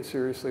taking it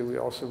seriously, we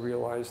also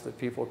realize that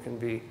people can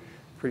be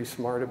pretty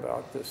smart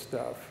about this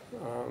stuff.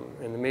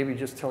 And maybe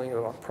just telling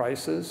about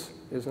prices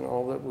isn't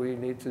all that we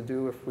need to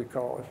do if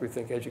we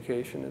think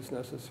education is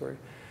necessary.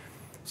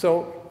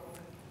 So,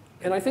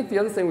 and I think the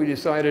other thing we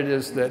decided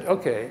is that,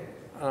 OK,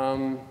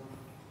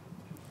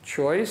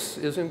 choice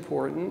is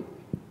important,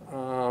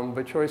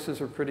 but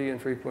choices are pretty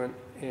infrequent,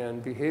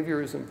 and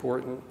behavior is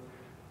important.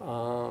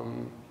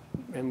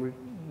 And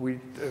we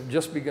have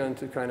just begun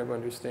to kind of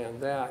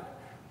understand that.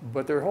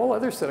 But there are a whole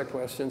other set of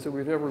questions that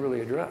we've never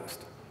really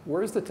addressed.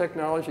 Where's the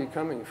technology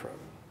coming from,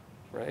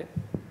 right?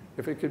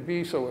 If it could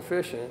be so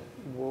efficient,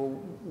 well,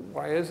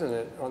 why isn't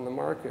it on the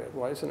market?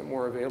 Why isn't it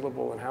more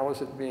available? And how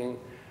is it being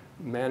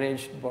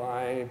managed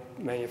by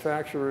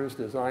manufacturers,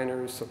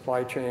 designers,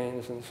 supply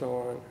chains, and so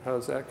on? How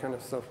does that kind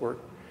of stuff work?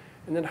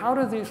 And then how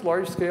do these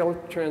large-scale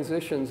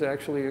transitions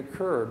actually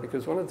occur?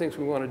 Because one of the things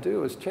we want to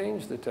do is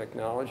change the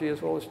technology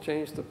as well as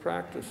change the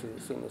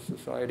practices in the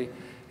society.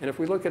 And if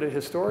we look at it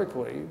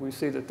historically, we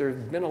see that there's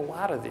been a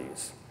lot of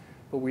these,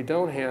 but we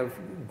don't have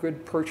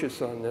good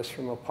purchase on this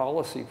from a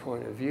policy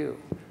point of view.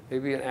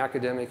 Maybe an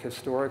academic,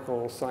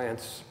 historical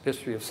science,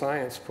 history of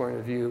science point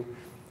of view,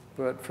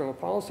 but from a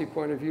policy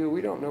point of view,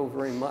 we don't know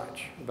very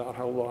much about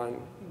how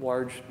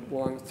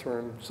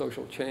long-term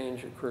social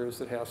change occurs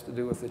that has to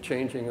do with the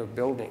changing of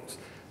buildings,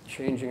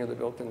 changing of the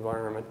built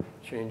environment,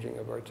 changing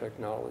of our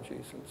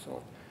technologies, and so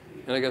on.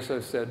 And I guess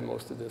I've said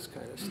most of this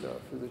kind of stuff.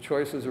 The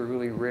choices are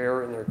really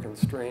rare and they're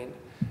constrained.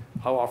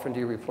 How often do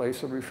you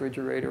replace a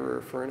refrigerator or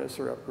a furnace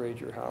or upgrade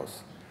your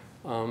house?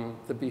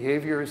 The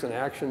behaviors and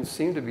actions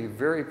seem to be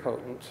very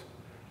potent,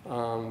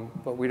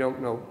 but we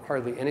don't know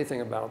hardly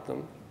anything about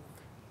them.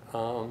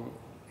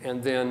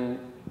 And then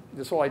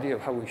this whole idea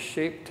of how we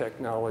shape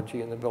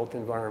technology in the built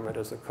environment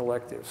as a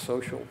collective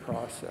social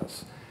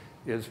process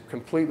is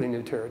completely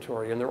new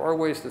territory. And there are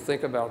ways to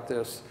think about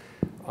this,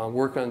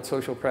 work on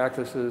social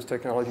practices,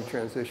 technology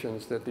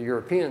transitions that the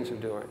Europeans are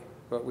doing,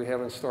 but we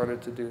haven't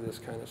started to do this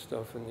kind of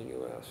stuff in the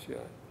US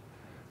yet.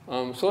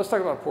 So let's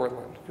talk about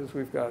Portland, because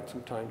we've got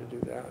some time to do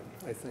that,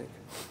 I think.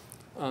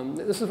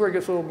 This is where it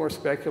gets a little more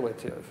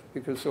speculative,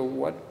 because so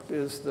what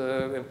is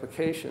the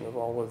implication of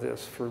all of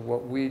this for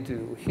what we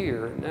do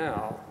here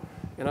now?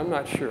 And I'm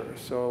not sure,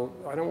 so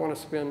I don't want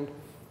to spend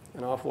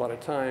an awful lot of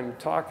time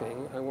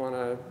talking. I want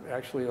to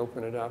actually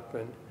open it up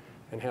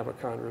and have a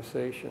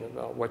conversation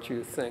about what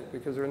you think,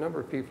 because there are a number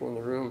of people in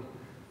the room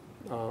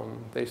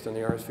based on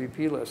the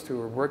RSVP list who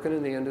are working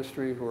in the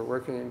industry, who are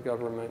working in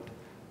government,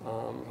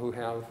 who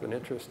have an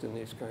interest in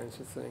these kinds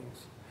of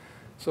things.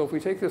 So if we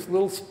take this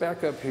little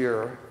speck up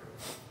here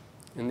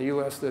in the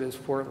US that is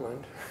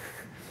Portland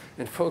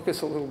and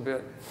focus a little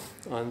bit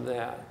on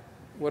that,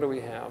 what do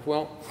we have?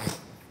 Well,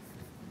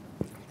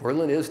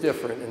 Portland is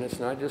different, and it's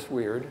not just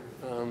weird.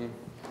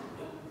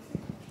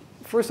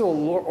 First of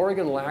all,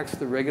 Oregon lacks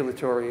the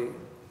regulatory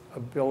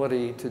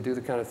ability to do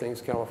the kind of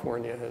things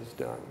California has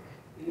done.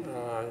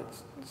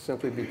 It's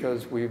simply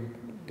because we've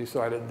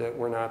decided that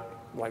we're not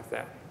like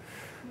that.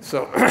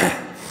 So,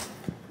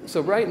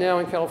 so right now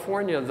in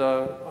California,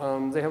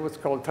 they have what's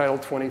called Title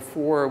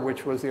 24,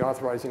 which was the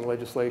authorizing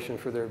legislation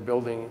for their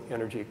building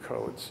energy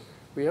codes.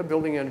 We have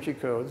building energy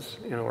codes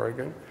in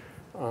Oregon,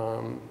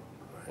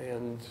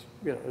 and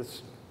you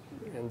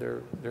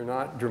know, they're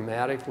not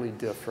dramatically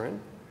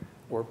different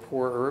or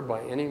poorer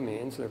by any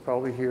means. They're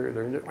probably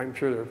here. I'm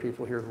sure there are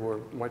people here who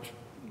are much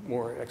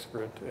more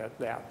expert at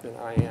that than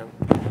I am.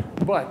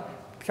 But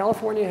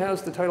California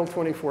has the Title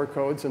 24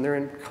 codes, and they're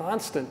in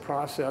constant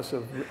process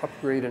of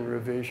upgrade and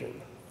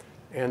revision.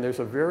 And there's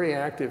a very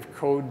active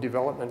code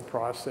development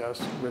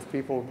process with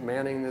people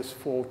manning this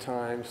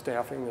full-time,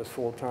 staffing this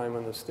full-time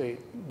on the state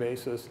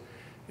basis,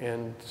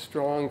 and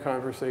strong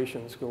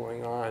conversations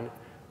going on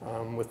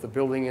with the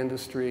building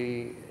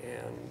industry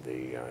and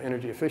the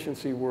energy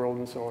efficiency world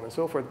and so on and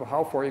so forth, but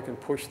how far you can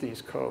push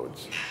these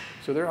codes.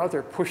 So they're out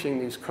there pushing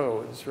these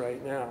codes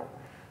right now.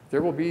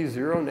 There will be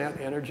zero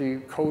net energy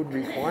code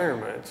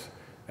requirements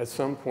at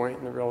some point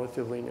in the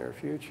relatively near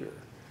future.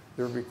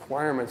 There are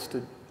requirements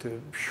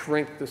to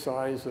shrink the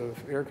size of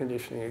air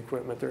conditioning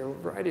equipment. There are a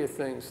variety of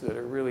things that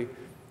are really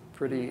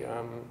pretty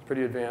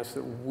advanced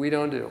that we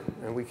don't do,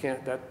 and we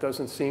can't. That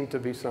doesn't seem to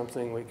be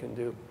something we can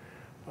do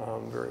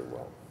very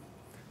well.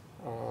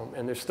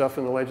 And there's stuff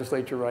in the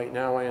legislature right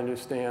now, I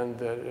understand,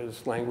 that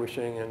is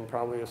languishing and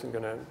probably isn't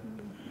going to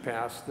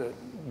pass, that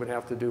would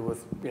have to do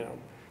with, you know,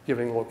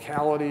 giving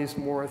localities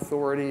more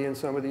authority in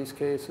some of these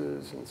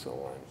cases and so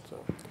on.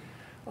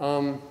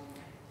 So,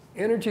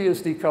 energy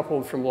is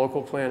decoupled from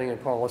local planning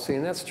and policy,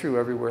 and that's true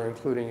everywhere,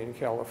 including in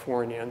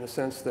California, in the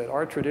sense that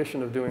our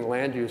tradition of doing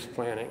land use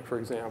planning, for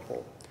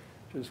example,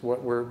 which is one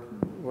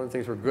of the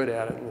things we're good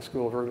at in the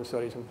School of Urban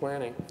Studies and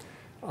Planning,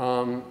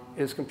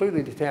 is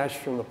completely detached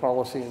from the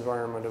policy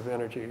environment of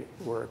energy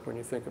work when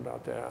you think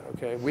about that,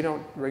 okay? We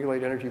don't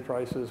regulate energy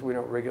prices. We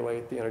don't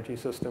regulate the energy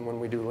system when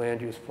we do land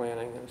use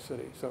planning in a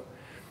city. So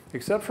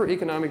except for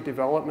economic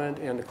development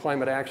and the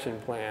climate action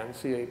plan,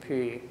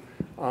 CAP,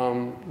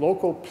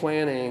 local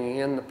planning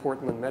in the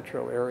Portland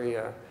metro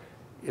area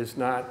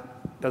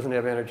doesn't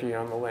have energy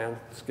on the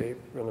landscape,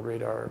 on the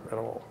radar at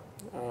all.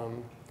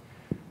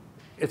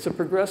 It's a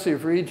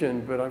progressive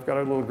region, but I've got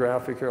a little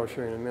graphic here I'll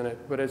show you in a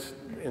minute. But it's,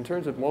 in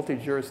terms of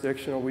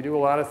multi-jurisdictional, we do a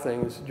lot of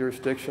things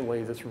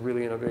jurisdictionally that's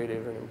really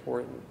innovative and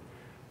important.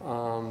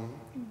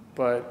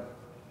 But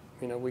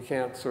you know, we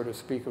can't sort of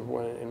speak of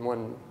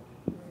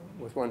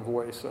with one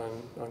voice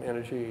on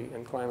energy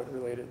and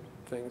climate-related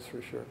things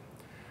for sure.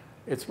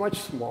 It's much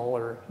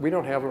smaller. We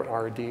don't have an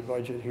R&D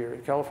budget here.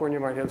 California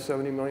might have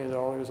 $70 million.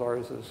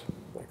 Ours is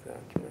like that,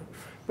 you know.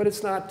 But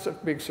it's not a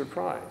big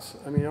surprise.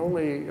 I mean,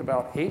 only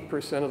about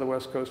 8% of the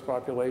West Coast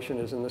population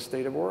is in the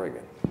state of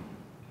Oregon.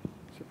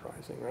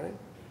 Surprising, right?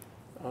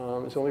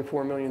 There's only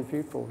 4 million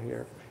people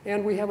here.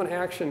 And we have an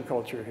action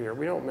culture here.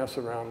 We don't mess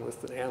around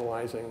with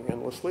analyzing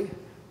endlessly.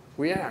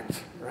 We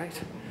act, right?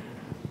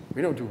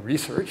 We don't do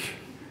research.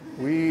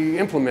 we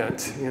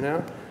implement, you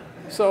know?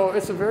 So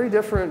it's a very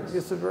different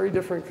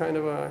kind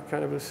of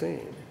a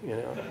scene,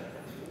 you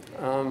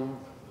know?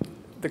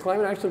 The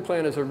Climate Action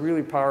Plan is a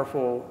really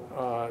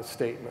powerful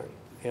statement.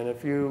 And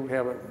if you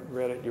haven't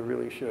read it, you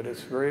really should.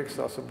 It's very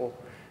accessible,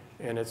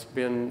 and it's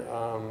been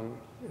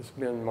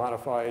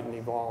modified and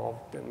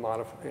evolved and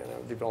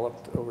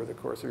developed over the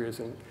course of years.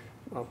 And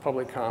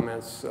public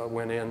comments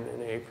went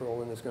in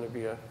April, and there's going to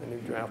be a new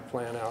draft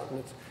plan out, and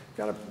it's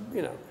got a,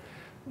 you know.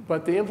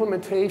 But the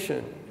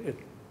implementation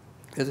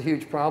is a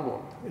huge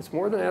problem. It's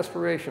more than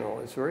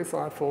aspirational. It's very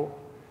thoughtful.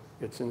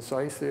 It's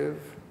incisive.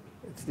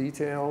 It's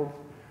detailed.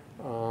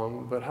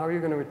 But how are you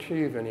going to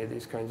achieve any of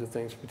these kinds of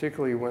things,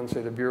 particularly when,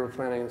 say, the Bureau of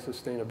Planning and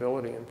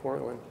Sustainability in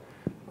Portland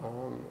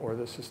or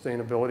the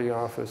Sustainability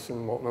Office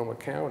in Multnomah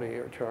County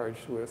are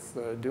charged with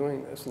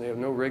doing this, and they have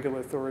no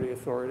regulatory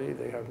authority.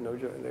 They have no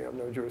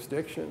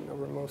jurisdiction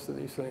over most of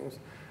these things.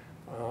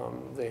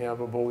 They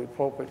have a bully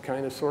pulpit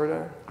kind of, sort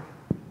of.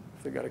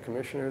 They've got a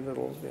commissioner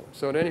that'll, you know.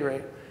 So at any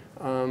rate,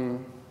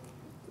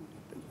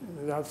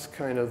 that's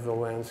kind of the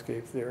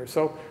landscape there.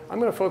 So I'm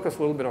going to focus a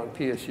little bit on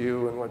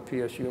PSU and what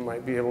PSU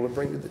might be able to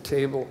bring to the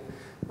table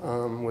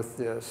with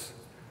this.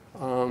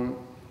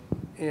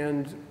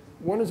 And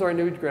one is our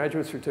new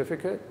graduate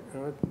certificate.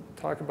 I'll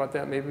talk about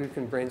that. Maybe we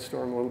can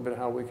brainstorm a little bit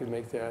how we could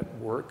make that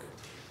work.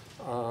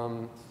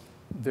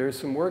 There's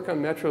some work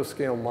on metro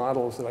scale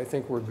models that I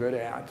think we're good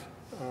at,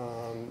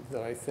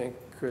 that I think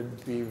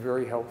could be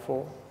very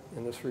helpful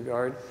in this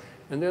regard.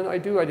 And then I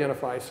do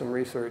identify some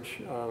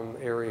research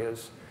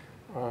areas.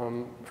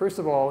 First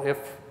of all,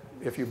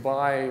 if you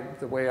buy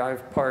the way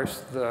I've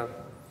parsed the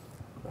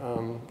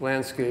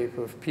landscape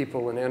of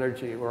people and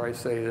energy, where I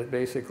say that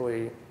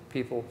basically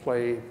people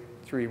play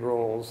 3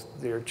 roles.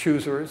 They're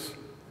choosers,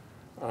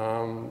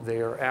 they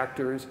are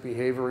actors,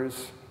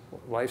 behaviors,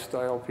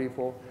 lifestyle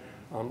people,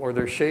 or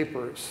they're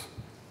shapers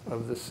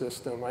of the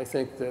system. I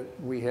think that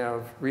we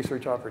have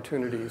research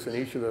opportunities in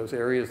each of those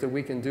areas that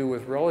we can do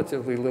with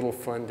relatively little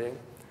funding,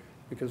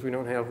 because we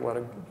don't have a lot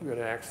of good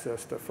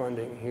access to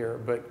funding here,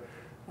 but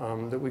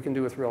that we can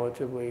do with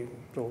relatively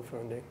little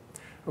funding.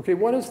 Okay,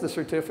 what is the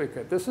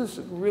certificate? This is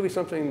really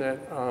something that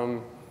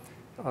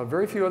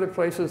very few other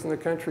places in the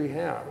country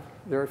have.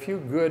 There are a few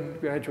good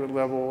graduate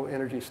level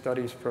energy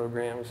studies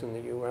programs in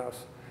the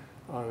US,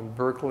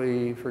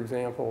 Berkeley, for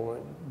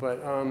example, but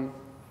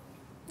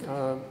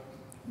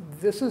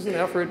this is an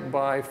effort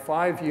by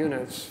 5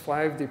 units,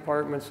 5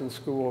 departments and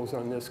schools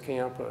on this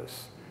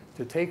campus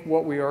to take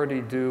what we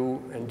already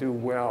do and do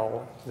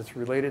well that's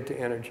related to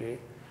energy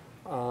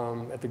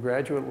at the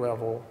graduate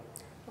level,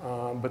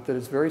 but that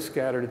is very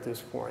scattered at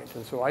this point.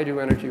 And so I do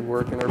energy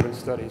work in urban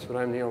studies, but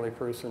I'm the only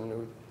person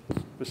who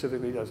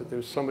specifically does it.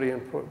 There's somebody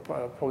in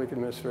public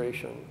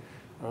administration.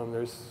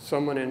 There's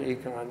someone in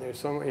econ. There's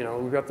some, you know,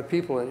 we've got the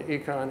people in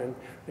econ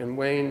and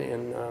Wayne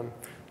in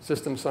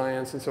system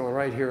science and so on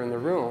right here in the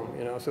room,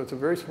 you know, so it's a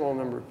very small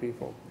number of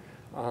people.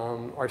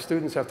 Our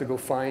students have to go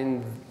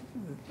find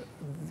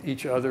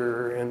each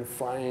other and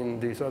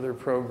find these other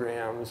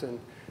programs and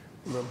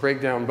break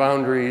down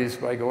boundaries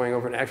by going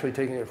over and actually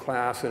taking a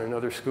class in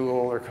another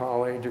school or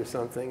college or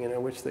something, you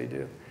know, which they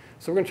do.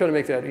 So we're going to try to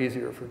make that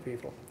easier for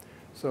people.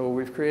 So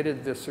we've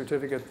created this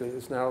certificate that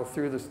is now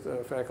through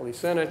the Faculty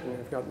Senate, and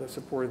we've got the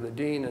support of the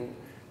dean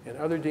and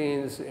other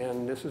deans,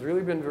 and this has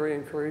really been very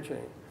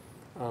encouraging.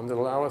 That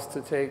allow us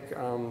to take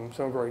some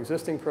of our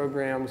existing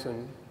programs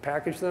and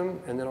package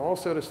them, and then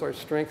also to start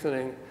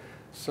strengthening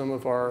some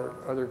of our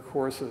other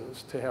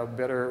courses to have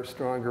better,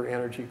 stronger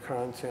energy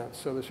content.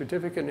 So the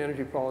Certificate in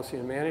Energy Policy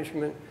and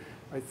Management,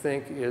 I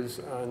think, is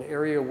an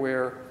area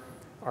where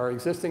our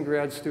existing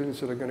grad students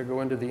that are going to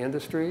go into the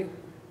industry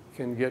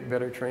can get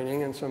better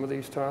training in some of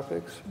these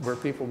topics, where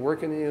people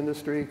work in the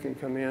industry can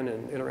come in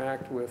and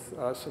interact with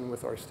us and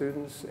with our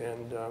students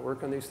and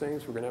work on these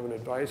things. We're going to have an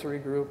advisory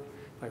group.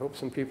 I hope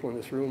some people in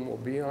this room will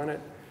be on it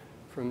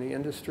from the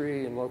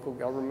industry and local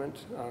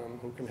government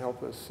who can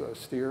help us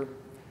steer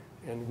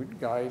and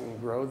guide and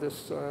grow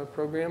this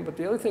program. But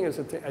the other thing is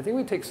that I think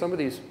we take some of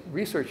these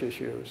research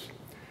issues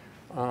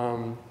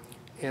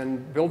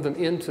and build them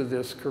into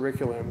this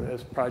curriculum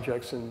as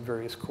projects in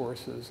various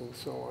courses and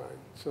so on.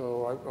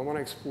 So I want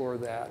to explore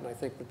that, and I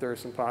think that there are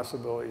some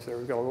possibilities there.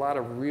 We've got a lot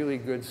of really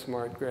good,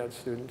 smart grad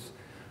students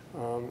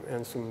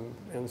and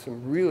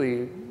some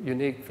really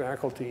unique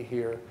faculty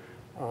here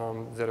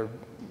that are,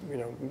 you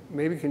know,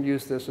 maybe can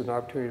use this as an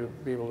opportunity to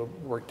be able to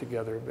work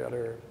together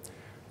better.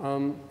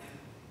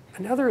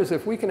 Another is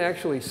if we can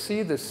actually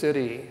see the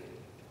city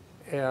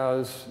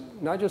as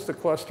not just a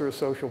cluster of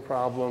social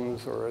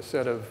problems or a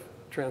set of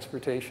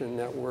transportation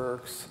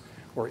networks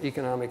or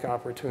economic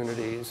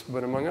opportunities,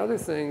 but among other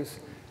things,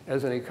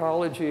 as an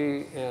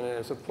ecology and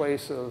as a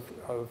place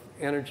of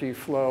energy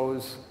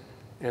flows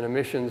and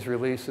emissions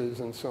releases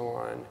and so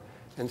on.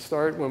 And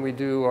start when we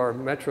do our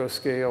metro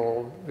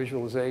scale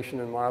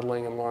visualization and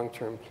modeling and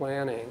long-term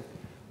planning,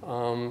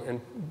 and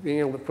being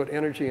able to put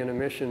energy and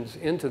emissions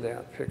into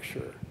that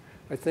picture.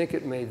 I think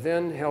it may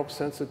then help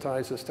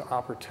sensitize us to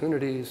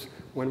opportunities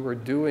when we're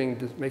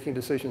making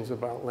decisions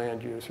about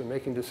land use, or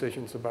making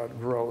decisions about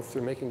growth,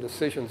 or making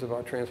decisions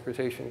about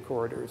transportation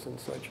corridors and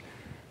such,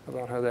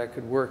 about how that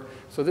could work.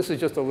 So this is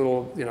just a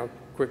little,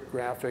 quick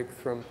graphic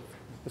from,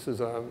 this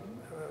is an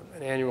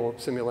annual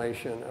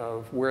simulation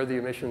of where the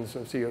emissions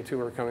of CO2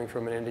 are coming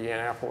from in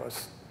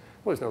Indianapolis.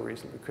 Well, there's no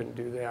reason we couldn't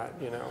do that,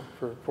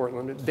 for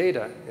Portland.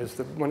 Data is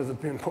one of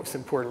the most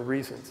important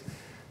reasons.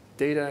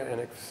 Data and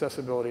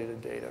accessibility to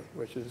data,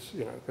 which is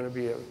going to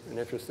be an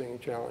interesting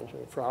challenge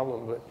and a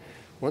problem. But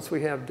once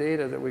we have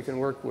data that we can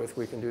work with,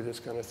 we can do this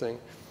kind of thing.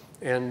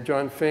 And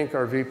John Fink,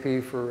 our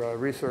VP for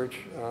research,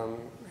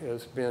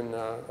 has been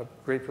a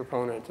great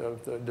proponent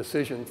of the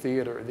decision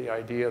theater, the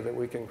idea that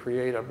we can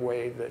create a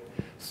way that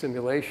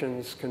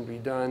simulations can be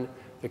done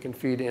that can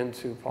feed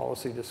into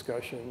policy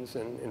discussions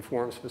and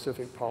inform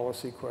specific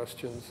policy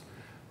questions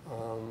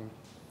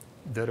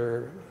that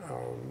are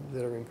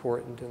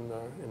important in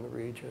the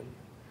region.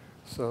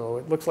 So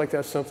it looks like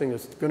that's something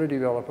that's going to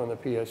develop on the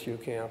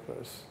PSU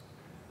campus.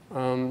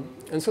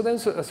 And so then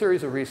a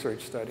series of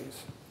research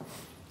studies.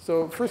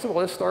 So first of all,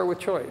 let's start with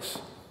choice.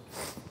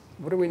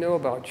 What do we know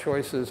about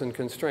choices and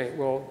constraint?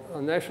 Well,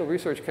 a National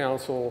Research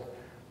Council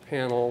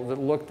panel that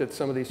looked at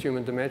some of these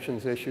human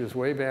dimensions issues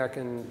way back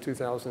in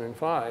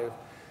 2005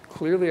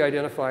 clearly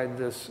identified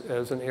this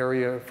as an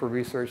area for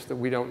research that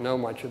we don't know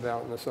much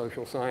about in the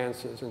social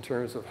sciences in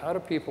terms of how do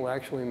people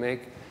actually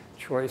make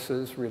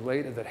choices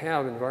related that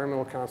have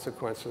environmental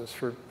consequences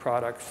for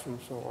products and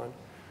so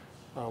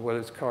on, whether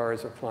it's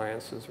cars,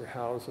 appliances, or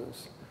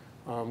houses.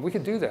 We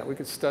could do that. We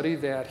could study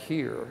that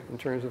here in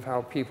terms of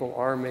how people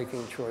are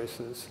making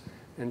choices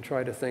and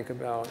try to think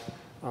about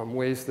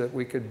ways that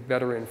we could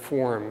better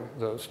inform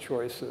those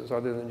choices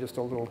other than just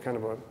a little kind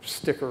of a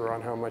sticker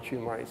on how much you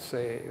might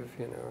save,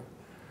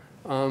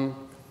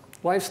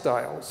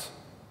 Lifestyles,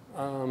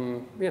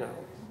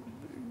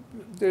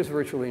 there's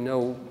virtually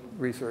no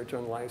research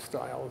on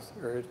lifestyles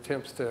or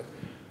attempts to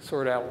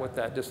sort out what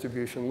that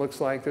distribution looks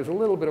like. There's a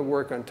little bit of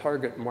work on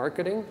target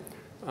marketing,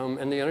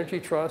 and the Energy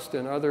Trust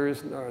and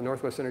others,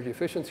 Northwest Energy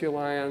Efficiency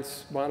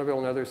Alliance, Bonneville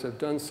and others have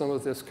done some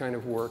of this kind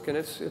of work, and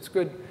it's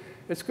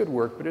good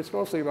work, but it's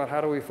mostly about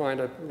how do we find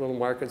a little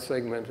market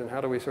segment and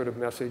how do we sort of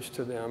message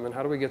to them and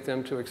how do we get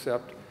them to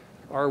accept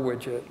our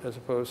widget as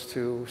opposed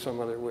to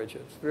some other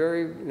widgets.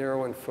 Very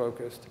narrow and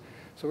focused.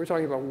 So we're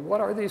talking about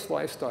what are these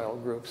lifestyle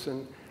groups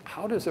and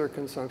how does their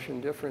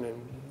consumption differ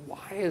and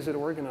why is it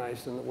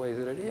organized in the way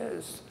that it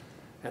is?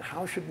 And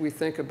how should we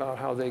think about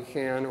how they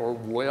can or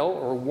will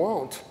or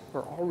won't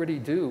or already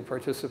do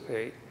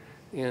participate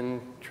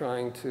in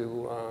trying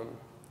to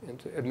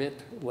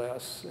emit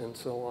less and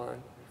so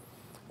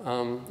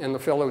on. And the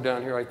fellow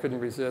down here I couldn't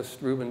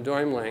resist, Ruben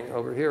Doimling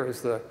over here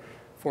is the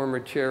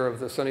former chair of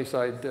the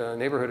Sunnyside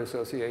Neighborhood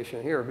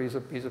Association here. He's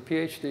a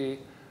PhD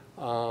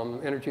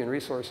Energy and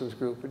Resources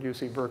Group at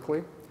UC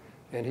Berkeley.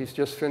 And he's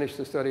just finished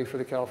a study for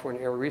the California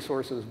Air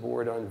Resources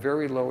Board on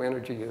very low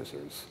energy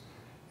users.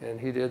 And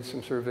he did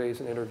some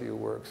surveys and interview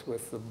works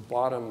with the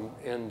bottom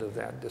end of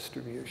that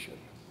distribution.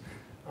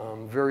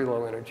 Very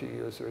low energy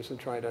users and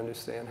trying to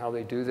understand how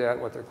they do that,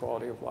 what their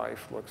quality of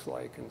life looks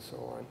like, and so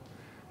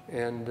on.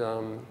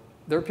 And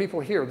there are people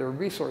here, there are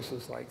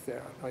resources like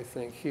that, I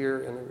think,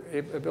 here,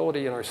 and the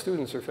ability, and our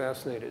students are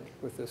fascinated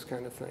with this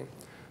kind of thing.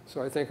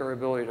 So I think our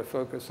ability to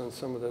focus on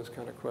some of those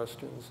kind of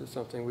questions is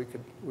something we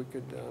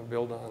could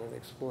build on and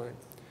exploit.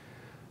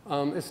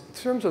 In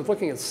terms of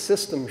looking at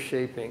system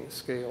shaping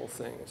scale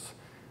things,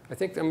 I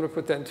think I'm going to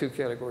put that in two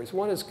categories.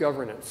 One is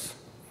governance.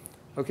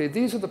 Okay,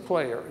 these are the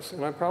players,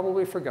 and I've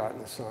probably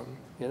forgotten some,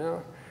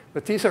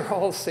 but these are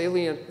all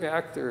salient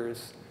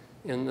actors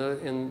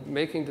in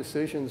making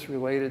decisions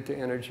related to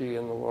energy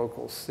in the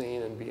local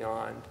scene and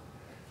beyond.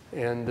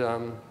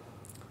 And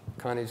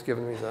Connie's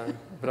given me that,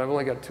 but I've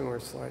only got 2 more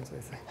slides,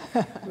 I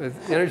think.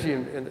 With energy,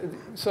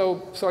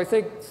 so I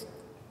think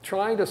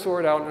trying to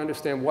sort out and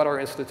understand what our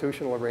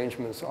institutional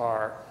arrangements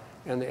are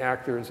and the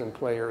actors and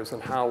players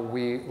and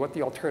what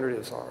the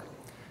alternatives are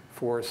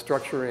for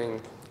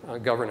structuring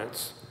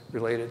governance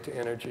related to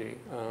energy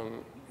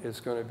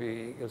is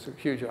a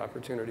huge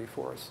opportunity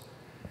for us.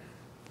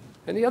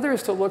 And the other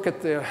is to look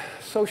at the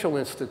social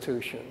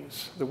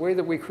institutions, the way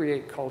that we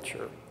create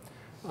culture,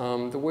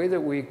 the way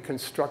that we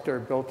construct our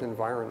built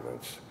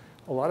environments.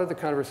 A lot of the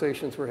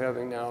conversations we're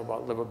having now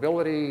about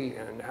livability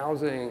and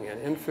housing and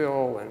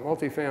infill and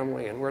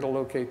multifamily and where to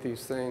locate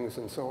these things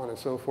and so on and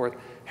so forth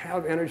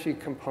have energy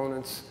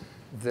components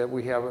that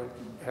we haven't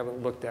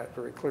looked at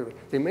very clearly.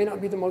 They may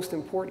not be the most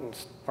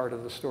important part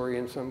of the story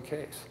in some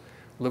case.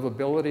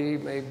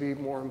 Livability may be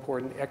more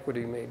important,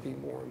 equity may be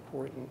more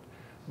important,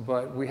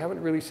 but we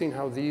haven't really seen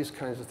how these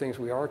kinds of things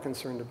we are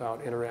concerned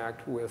about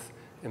interact with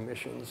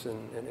emissions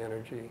and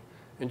energy.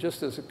 And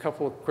just as a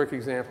couple of quick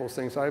examples,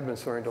 things I've been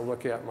starting to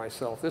look at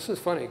myself. This is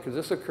funny, because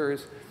this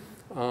occurs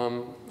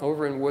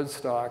over in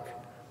Woodstock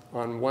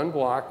on one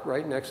block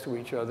right next to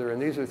each other.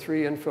 And these are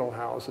 3 infill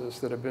houses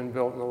that have been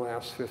built in the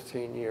last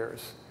 15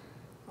 years.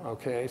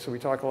 Okay, so we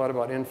talk a lot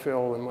about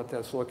infill and what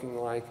that's looking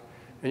like.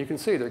 And you can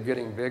see they're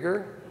getting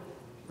bigger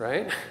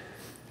right?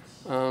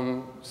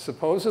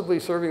 Supposedly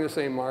serving the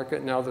same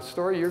market. Now, the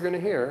story you're going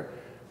to hear,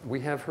 we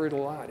have heard a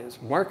lot,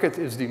 is market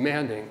is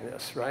demanding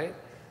this, right?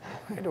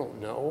 I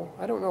don't know.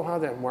 I don't know how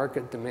that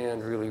market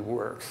demand really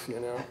works, you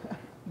know?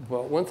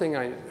 But one thing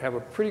I have a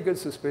pretty good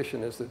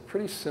suspicion is that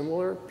pretty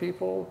similar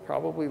people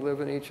probably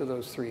live in each of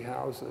those 3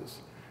 houses.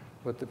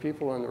 But the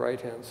people on the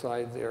right-hand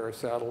side there are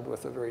saddled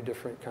with a very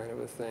different kind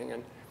of a thing.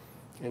 And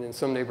in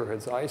some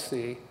neighborhoods I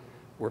see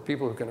where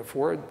people who can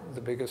afford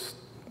the biggest,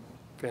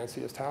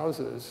 fanciest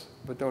houses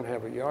but don't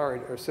have a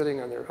yard are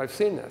sitting on their, I've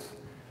seen this,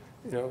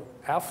 you know,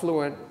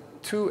 affluent,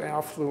 too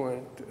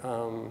affluent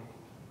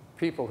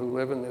people who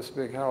live in this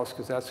big house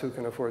because that's who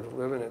can afford to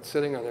live in it,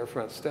 sitting on their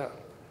front step.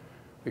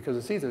 Because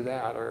it's either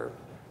that or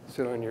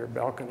sit on your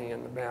balcony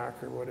in the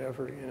back or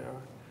whatever, you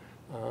know.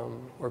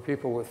 Or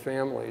people with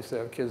families that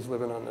have kids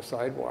living on the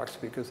sidewalks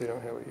because they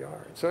don't have a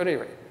yard. So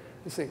anyway,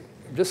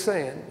 I'm just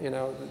saying, you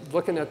know,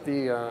 looking at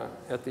the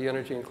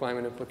energy and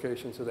climate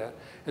implications of that.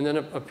 And then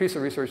a piece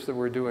of research that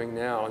we're doing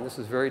now, and this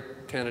is very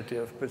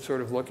tentative, but sort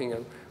of looking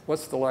at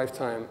what's the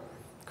lifetime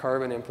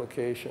carbon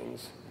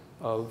implications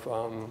of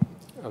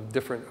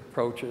different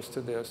approaches to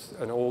this,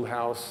 an old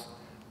house,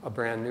 a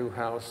brand new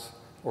house,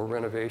 or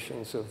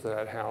renovations of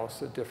that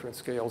house at different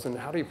scales. And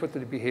how do you put the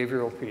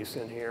behavioral piece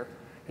in here?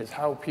 Is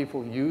how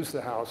people use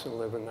the house and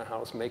live in the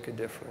house make a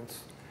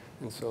difference.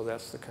 And so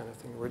that's the kind of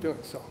thing we're doing.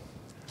 So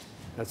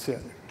that's it.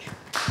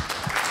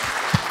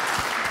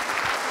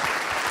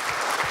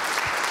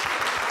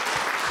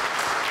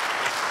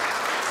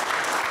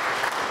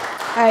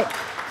 All right.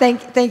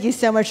 Thank you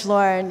so much,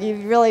 Lauren.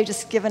 You've really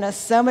just given us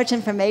so much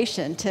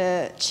information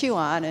to chew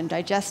on and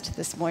digest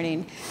this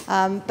morning.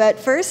 But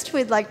first,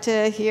 we'd like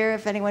to hear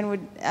if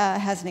anyone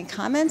has any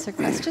comments or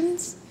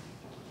questions.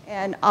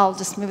 And I'll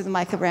just move the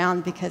mic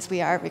around because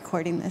we are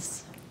recording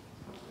this.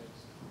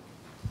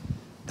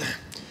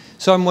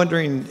 So I'm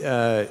wondering,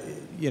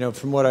 you know,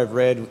 from what I've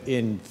read,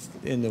 in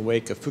the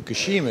wake of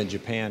Fukushima,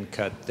 Japan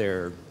cut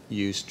their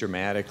use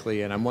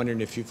dramatically. And I'm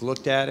wondering if you've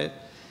looked at it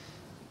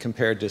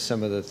compared to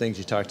some of the things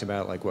you talked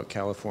about, like what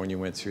California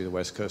went through, the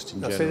West Coast in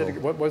general. Say that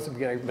again. What was the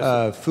beginning?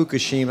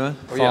 Fukushima,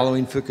 Oh,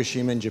 following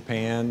Fukushima in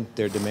Japan,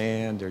 their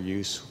demand, their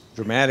use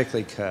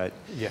dramatically cut.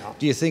 Yeah.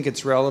 Do you think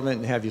it's relevant,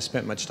 and have you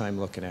spent much time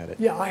looking at it?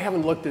 Yeah, I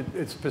haven't looked at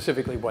it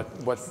specifically what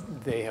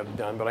they have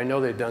done, but I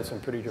know they've done some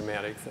pretty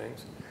dramatic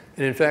things.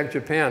 And in fact,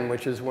 Japan,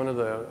 which is one of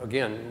the,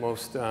 again,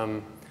 most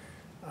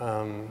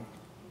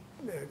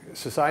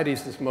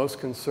societies that's most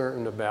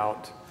concerned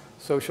about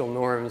social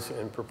norms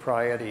and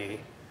propriety,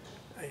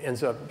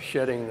 ends up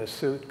shedding the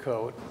suit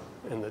coat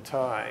and the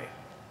tie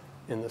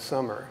in the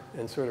summer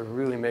and sort of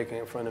really making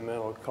a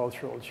fundamental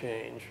cultural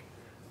change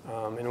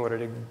in order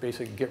to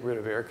basically get rid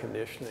of air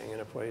conditioning in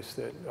a place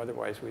that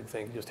otherwise we'd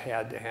think just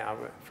had to have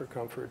it for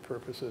comfort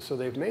purposes. So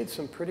they've made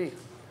some pretty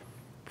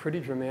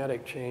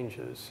dramatic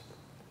changes.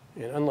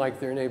 And unlike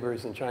their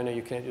neighbors in China,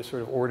 you can't just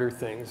sort of order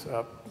things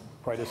up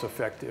quite as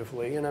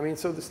effectively. And I mean,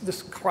 so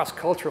this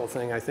cross-cultural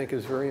thing I think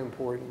is very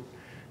important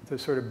to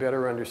sort of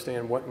better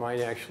understand what might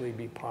actually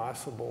be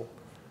possible.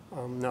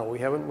 No, we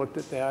haven't looked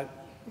at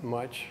that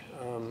much.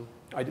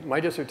 My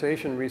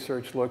dissertation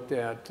research looked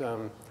at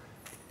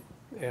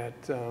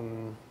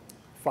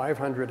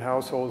 500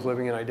 households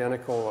living in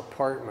identical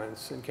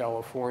apartments in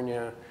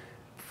California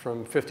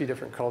from 50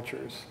 different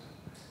cultures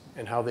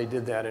and how they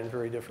did that in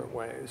very different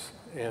ways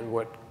and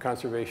what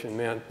conservation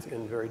meant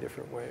in very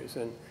different ways.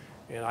 And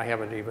I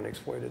haven't even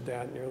exploited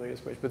that nearly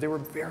as much, but there were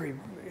very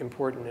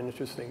important and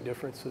interesting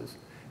differences.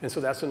 And so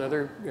that's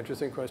another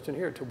interesting question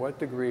here. To what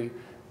degree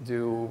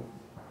do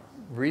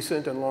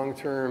recent and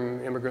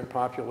long-term immigrant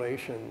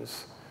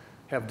populations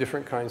have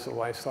different kinds of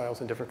lifestyles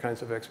and different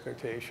kinds of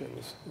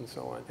expectations and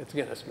so on? It's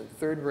been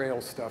third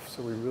rail stuff,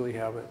 so we really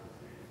haven't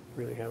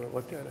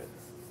looked at it.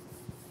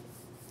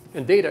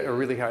 And data are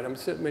really hard. I'm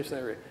mentioning that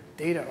already.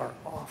 Data are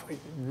awfully,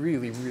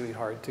 really, really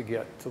hard to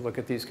get to look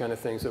at these kind of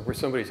things where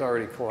somebody's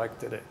already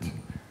collected it.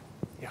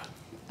 Yeah.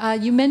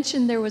 You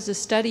mentioned there was a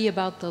study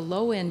about the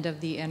low end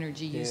of the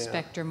energy use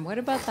spectrum. What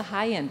about the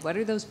high end? What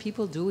are those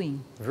people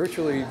doing?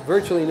 Virtually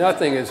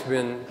nothing has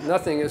been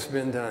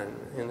done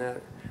in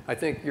that. I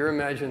think your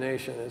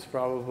imagination is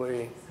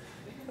probably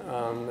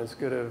as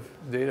good of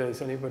data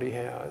as anybody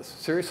has.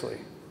 Seriously,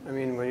 I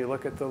mean, when you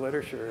look at the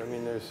literature, I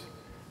mean, there's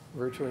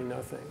virtually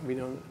nothing. We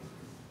don't.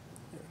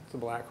 It's a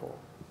black hole.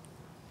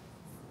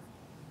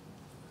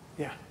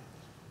 Yeah.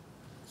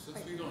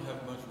 Since we don't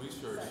have much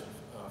research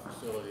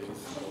facilities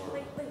or...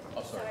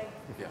 Oh, sorry.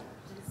 Yeah.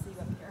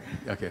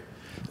 Okay.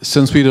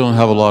 Since we don't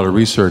have a lot of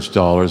research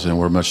dollars and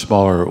we're much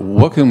smaller,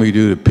 what can we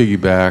do to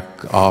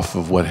piggyback off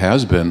of what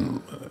has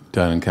been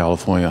done in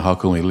California? How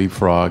can we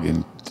leapfrog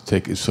and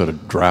take a sort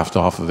of draft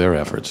off of their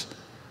efforts?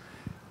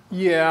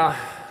 Yeah.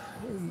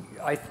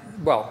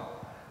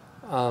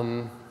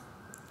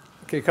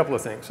 Okay, a couple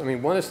of things. I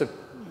mean, one is to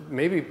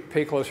maybe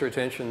pay closer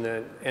attention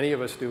than any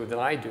of us do, than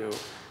I do,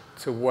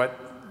 to what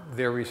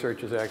their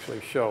research is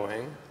actually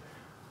showing.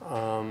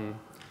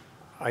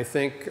 I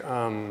think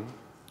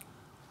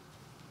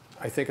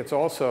it's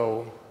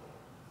also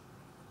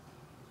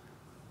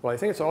Well, I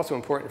think it's also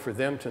important for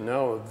them to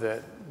know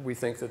that we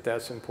think that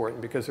that's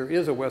important, because there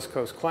is a West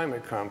Coast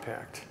Climate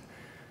Compact,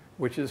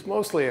 which is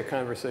mostly a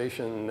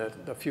conversation that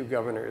a few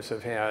governors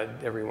have had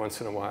every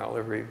once in a while,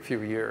 every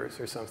few years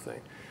or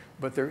something.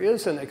 But there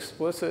is an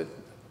explicit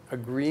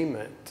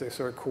agreement to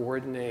sort of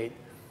coordinate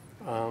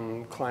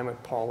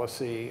climate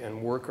policy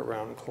and work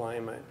around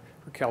climate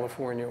for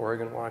California,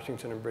 Oregon,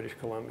 Washington, and British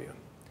Columbia.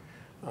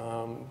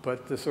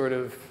 But the sort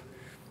of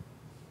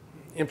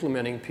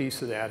implementing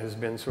piece of that has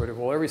been sort of,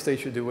 well, every state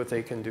should do what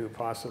they can do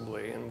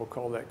possibly, and we'll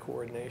call that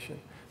coordination.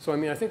 So I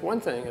mean, I think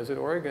one thing is that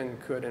Oregon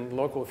could, and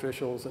local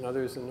officials and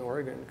others in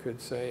Oregon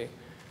could say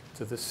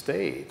to the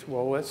state,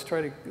 well, let's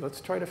try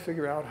to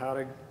figure out how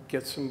to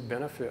get some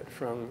benefit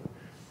from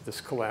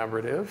this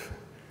collaborative.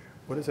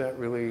 What does that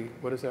really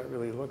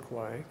look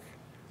like?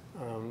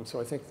 So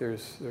I think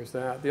there's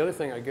that. The other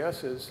thing, I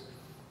guess, is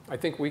I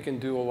think we can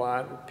do a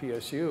lot at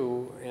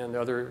PSU and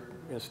other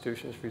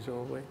institutions,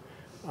 presumably,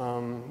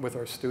 with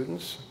our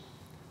students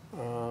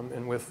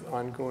and with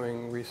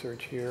ongoing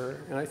research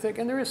here. And I think,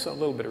 and there is a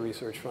little bit of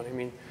research funding. I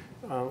mean,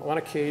 on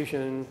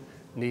occasion,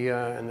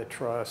 NIA and the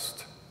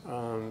Trust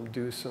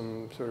do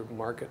some sort of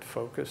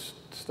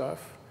market-focused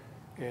stuff.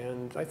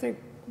 And I think,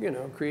 you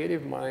know,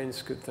 creative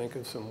minds could think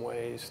of some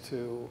ways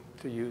to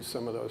use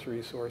some of those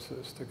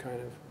resources to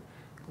kind of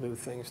glue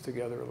things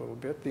together a little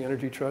bit. The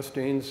Energy Trust,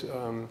 Jane's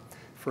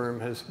firm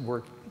has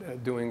worked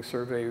doing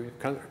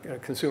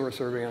consumer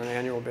survey on an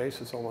annual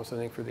basis almost, I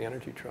think, for the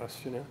Energy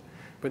Trust, you know.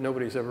 But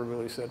nobody's ever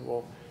really said,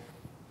 well,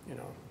 you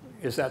know,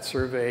 is that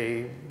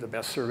survey the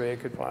best survey it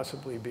could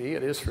possibly be?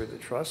 It is for the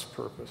trust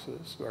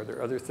purposes. Are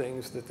there other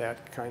things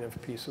that kind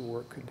of piece of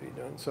work could be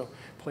done? So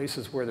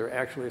places where there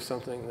actually is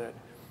something that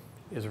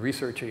is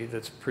researchy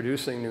that's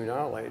producing new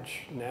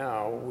knowledge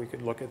now, we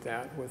could look at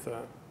that with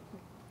a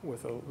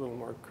little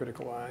more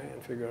critical eye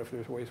and figure out if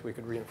there's ways we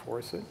could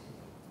reinforce it,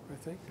 I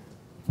think.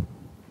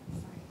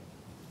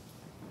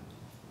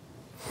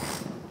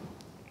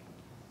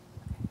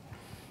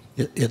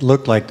 It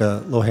looked like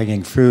the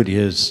low-hanging fruit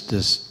is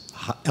this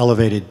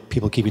elevated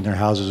people keeping their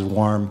houses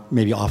warm,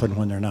 maybe often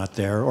when they're not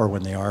there or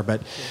when they are.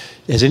 But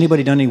has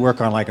anybody done any work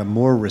on like a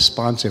more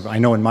responsive? I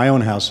know in my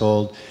own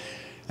household,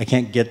 I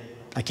can't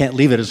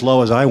leave it as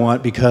low as I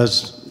want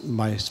because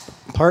my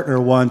partner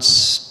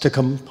wants to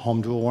come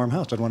home to a warm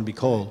house. I don't want to be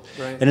cold.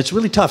 Right. And it's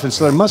really tough. And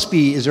so there must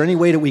be, is there any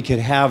way that we could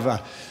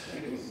have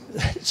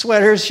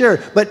sweaters, sure.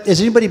 But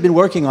has anybody been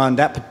working on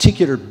that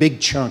particular big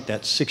chunk,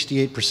 that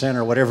 68%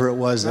 or whatever it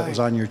was that was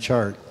on your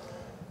chart?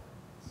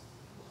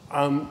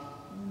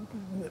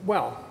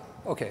 Well,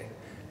 okay.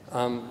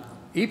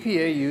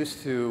 EPA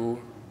used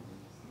to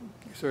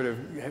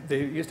they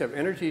used to have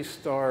Energy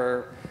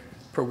Star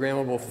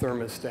programmable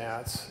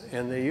thermostats,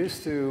 and they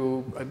used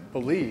to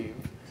believe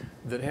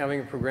that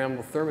having a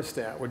programmable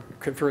thermostat would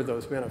confer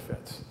those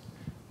benefits.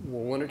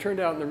 Well, when it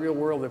turned out in the real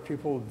world that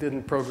people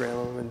didn't program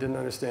them and didn't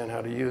understand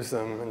how to use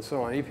them and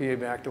so on, EPA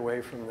backed away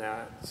from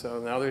that. So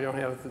now they don't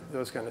have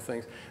those kind of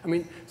things. I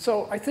mean,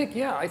 so I think,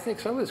 yeah, I think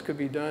some of this could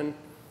be done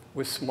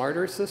with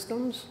smarter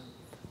systems.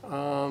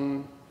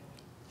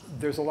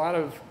 There's a lot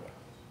of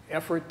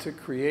effort to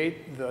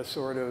create the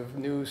sort of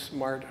new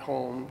smart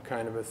home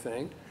kind of a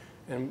thing.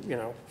 And, you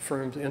know,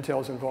 firms,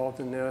 Intel's involved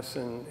in this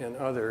and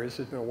others.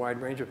 There's been a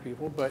wide range of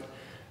people. But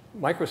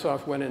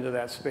Microsoft went into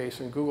that space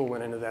and Google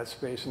went into that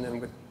space and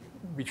then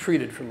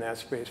retreated from that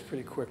space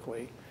pretty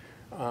quickly.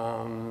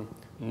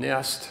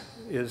 Nest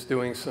is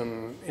doing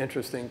some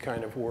interesting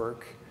kind of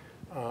work.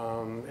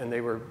 And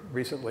they were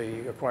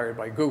recently acquired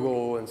by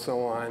Google and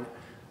so on.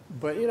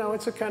 But, you know,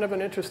 it's a kind of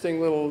an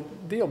interesting little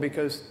deal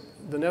because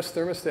the Nest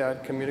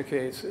thermostat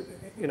communicates,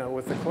 you know,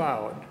 with the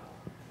cloud.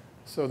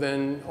 So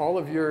then all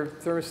of your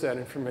thermostat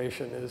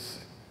information is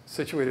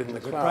situated in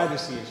the cloud.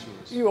 Privacy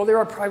issues. Well, there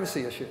are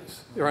privacy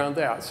issues around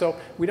that. So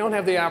we don't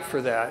have the app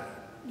for that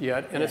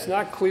yet, and it's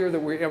not clear that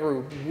we ever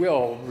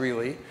will,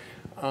 really.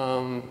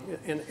 And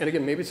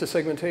again, maybe it's a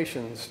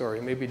segmentation story.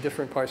 Maybe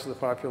different parts of the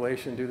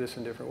population do this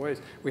in different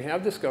ways. We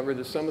have discovered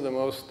that some of the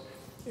most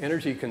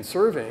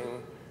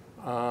energy-conserving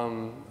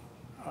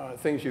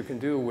things you can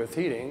do with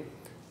heating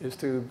is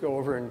to go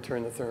over and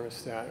turn the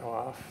thermostat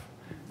off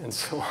and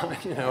so on,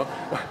 you know.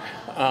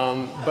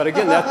 But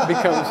again,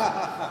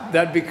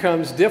 that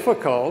becomes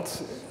difficult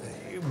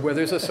where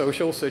there's a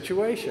social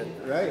situation.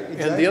 Right,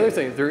 exactly. And the other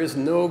thing, there is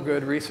no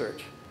good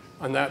research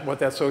on what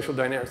that social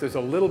dynamics. There's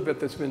a little bit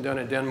that's been done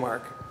in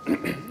Denmark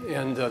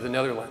and the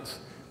Netherlands,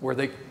 where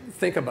they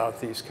think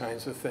about these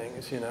kinds of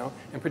things, you know,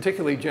 and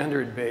particularly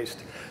gendered-based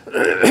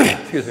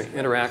excuse me,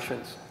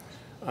 interactions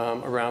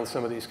around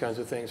some of these kinds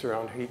of things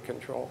around heat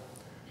control.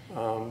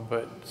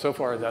 But so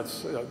far,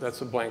 that's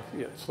a blank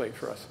slate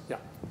for us. Yeah.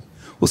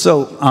 Well,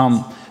 so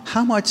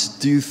how much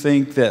do you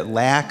think that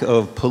lack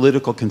of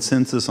political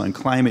consensus on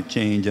climate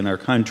change in our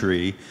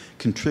country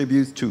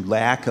contributes to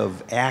lack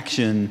of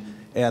action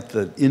at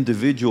the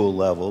individual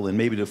level? And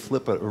maybe to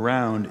flip it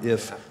around,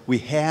 if we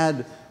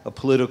had a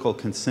political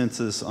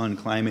consensus on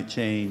climate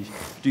change,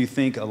 do you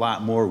think a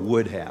lot more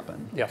would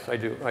happen? Yes, I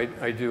do.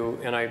 I do.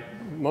 And I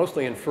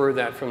mostly infer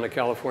that from the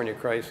California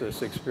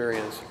crisis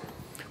experience,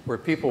 where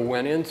people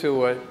went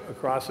into it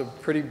across a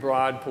pretty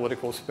broad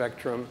political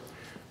spectrum.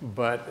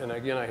 But, and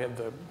again, I have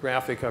the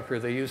graphic up here,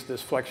 they used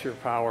this flex your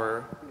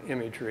power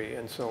imagery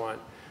and so on.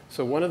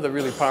 So one of the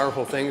really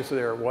powerful things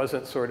there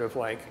wasn't sort of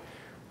like,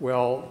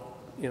 well,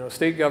 you know,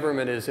 state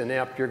government is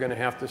inept, you're going to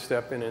have to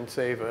step in and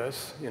save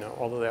us, you know,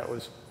 although that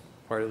was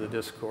part of the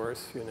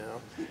discourse, you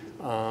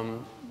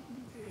know.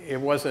 It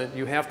wasn't,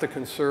 you have to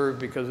conserve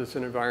because it's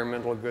an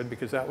environmental good,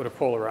 because that would have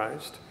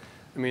polarized.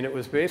 I mean, it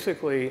was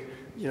basically,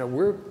 you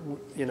know,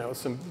 you know,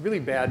 some really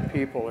bad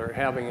people are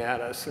having at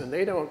us, and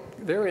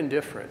they're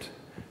indifferent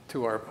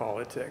to our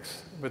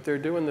politics, but they're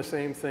doing the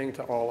same thing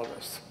to all of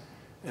us.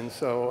 And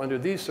so under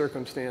these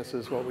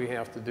circumstances, what we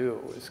have to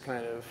do is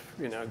kind of,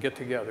 you know, get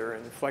together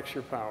and flex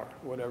your power,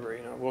 whatever,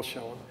 you know, we'll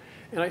show them.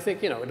 And I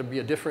think, you know, it'll be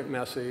a different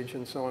message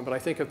and so on, but I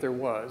think if there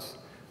was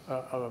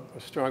a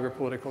stronger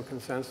political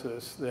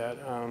consensus that,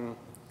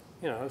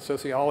 you know, a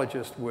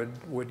sociologist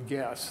would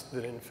guess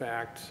that in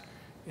fact,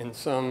 in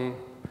some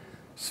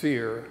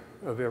sphere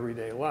of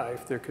everyday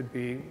life, there could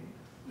be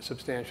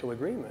substantial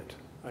agreement,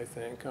 I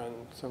think, on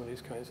some of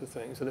these kinds of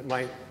things. And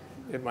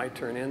it might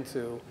turn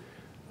into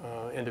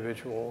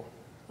individual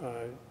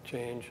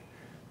change.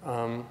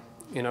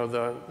 You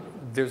know,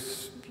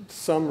 there's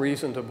some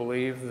reason to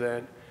believe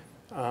that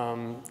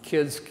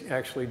kids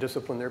actually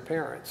discipline their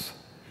parents.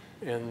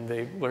 And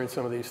they learn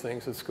some of these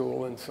things at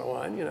school and so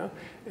on, you know,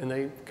 and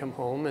they come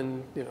home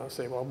and, you know,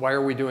 say, well, why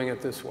are we doing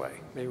it this way?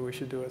 Maybe we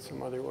should do it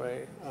some other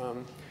way.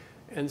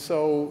 And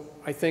so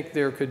I think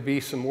there could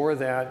be some more of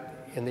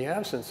that in the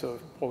absence of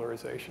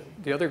polarization.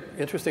 The other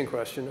interesting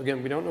question,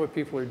 again, we don't know what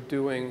people are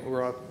doing who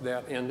are up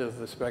that end of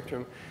the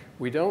spectrum.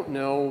 We don't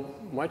know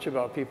much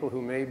about people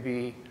who may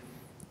be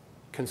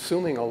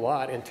consuming a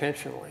lot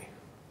intentionally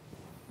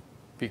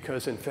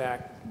because, in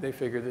fact, they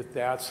figure that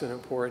that's an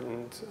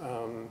important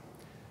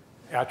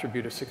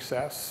attribute of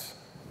success,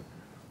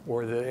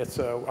 or that it's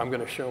a I'm going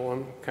to show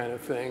them kind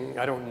of thing.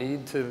 I don't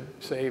need to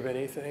save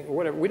anything, or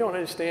whatever. We don't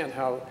understand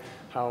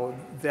how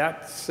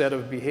that set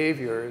of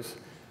behaviors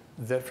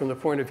that from the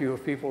point of view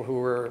of people who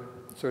are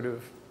sort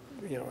of,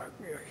 you know,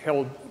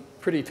 held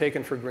pretty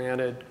taken for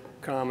granted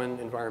common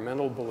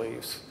environmental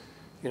beliefs,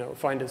 you know,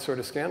 find it sort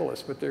of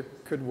scandalous, but there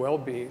could well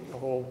be a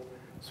whole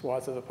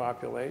swath of the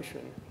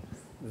population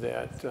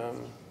that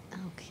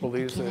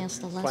believes that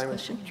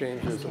climate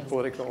change is a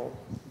political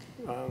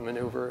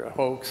maneuver, a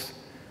hoax,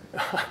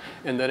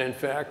 and that in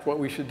fact what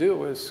we should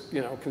do is,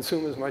 you know,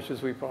 consume as much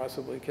as we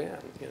possibly can,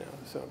 you know,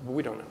 so but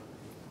we don't know.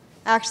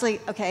 Actually,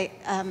 okay,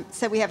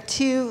 so we have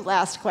two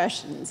last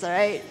questions, all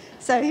right?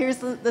 So here's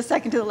the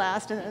second to the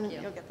last, and then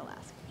you'll get the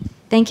last.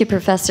 Thank you,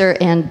 Professor.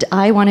 And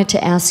I wanted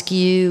to ask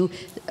you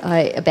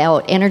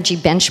about energy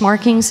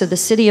benchmarking. So the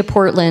city of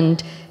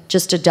Portland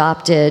just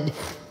adopted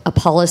a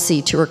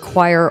policy to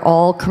require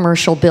all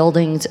commercial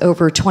buildings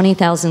over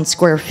 20,000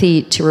 square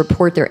feet to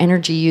report their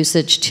energy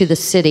usage to the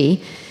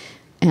city.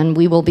 And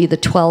we will be the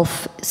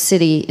 12th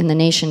city in the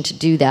nation to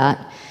do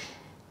that.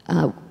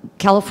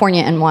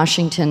 California and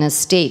Washington as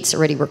states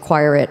already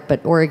require it,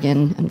 but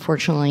Oregon,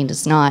 unfortunately,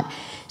 does not.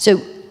 So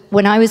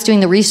when I was doing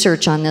the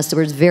research on this, there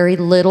was very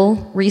little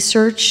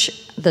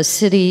research. The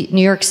city,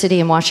 New York City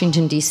and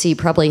Washington, D.C.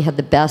 probably had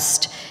the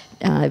best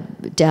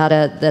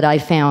data that I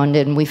found,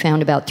 and we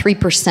found about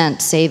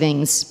 3%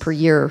 savings per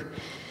year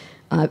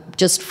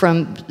just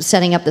from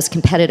setting up this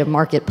competitive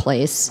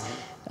marketplace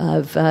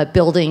of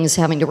buildings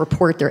having to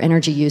report their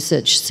energy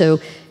usage. So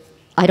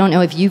I don't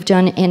know if you've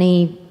done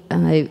any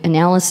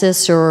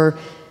analysis, or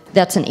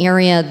that's an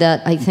area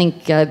that I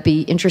think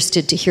be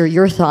interested to hear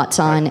your thoughts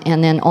on.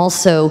 And then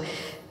also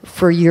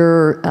for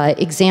your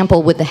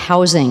example with the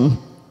housing,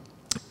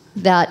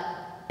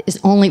 that is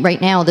only,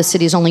 right now, the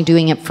city is only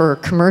doing it for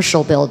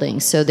commercial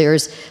buildings. So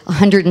there's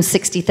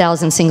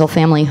 160,000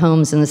 single-family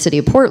homes in the city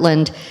of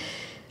Portland.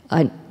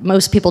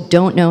 Most people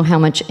don't know how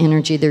much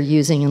energy they're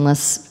using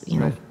unless, you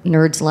know,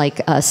 nerds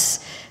like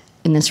us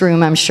in this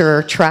room, I'm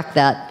sure, track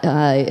that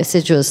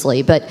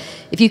assiduously. But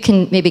if you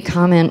can maybe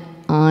comment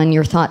on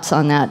your thoughts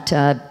on that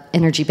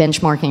energy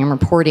benchmarking and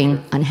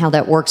reporting on how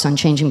that works on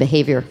changing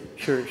behavior.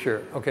 Sure,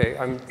 sure. Okay,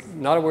 I'm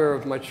not aware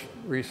of much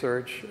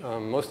research.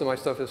 Most of my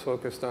stuff is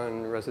focused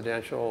on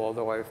residential,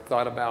 although I've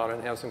thought about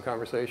and have some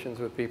conversations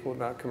with people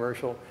about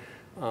commercial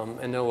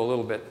and know a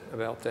little bit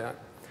about that.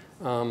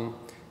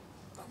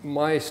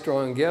 My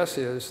strong guess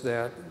is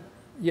that,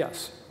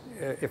 yes,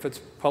 if it's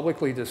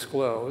publicly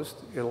disclosed,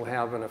 it'll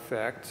have an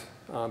effect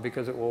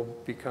because it will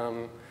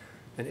become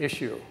an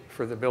issue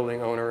for the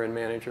building owner and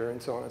manager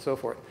and so on and so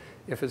forth.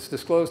 If it's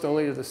disclosed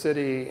only to the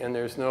city and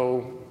there's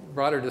no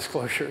broader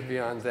disclosure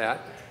beyond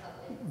that,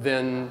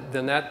 then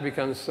that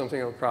becomes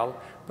something of a problem.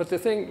 But the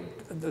thing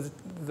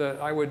that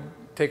I would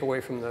take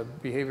away from the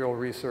behavioral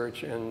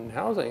research in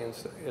housing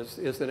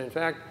is that, in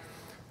fact,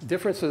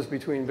 differences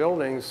between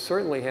buildings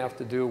certainly have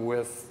to do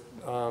with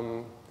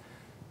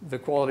the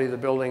quality of the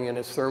building and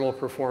its thermal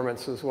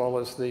performance as well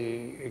as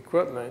the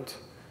equipment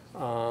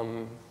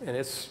and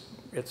its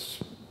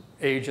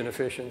age and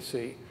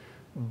efficiency.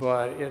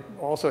 but it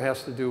also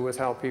has to do with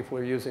how people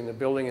are using the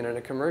building. And in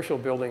a commercial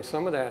building,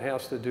 some of that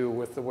has to do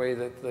with the way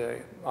that the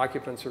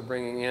occupants are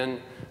bringing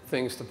in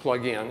things to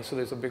plug in. So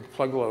there's a big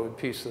plug load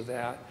piece of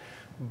that.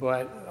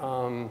 But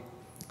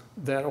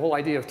that whole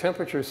idea of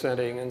temperature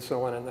setting and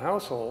so on in the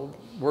household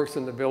works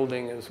in the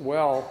building as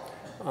well,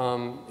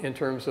 in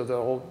terms of the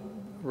whole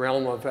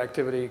realm of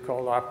activity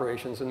called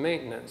operations and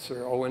maintenance,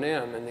 or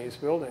O&M, in these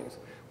buildings,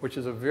 which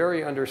is a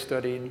very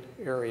understudied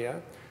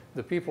area.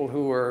 The people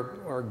who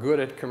are good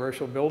at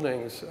commercial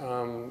buildings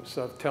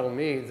tell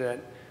me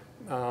that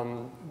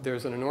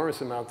there's an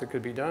enormous amount that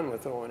could be done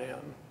with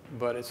O&M,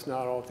 but it's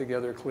not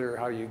altogether clear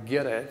how you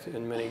get it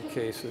in many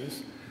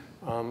cases.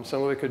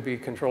 Some of it could be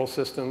control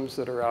systems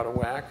that are out of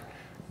whack.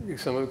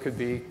 Some of it could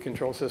be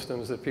control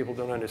systems that people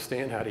don't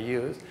understand how to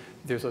use.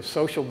 There's a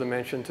social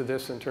dimension to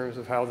this in terms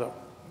of how the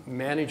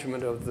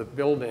management of the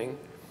building,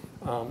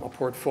 a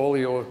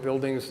portfolio of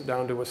buildings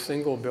down to a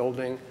single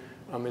building,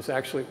 is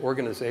actually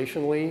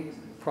organizationally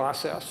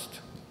processed.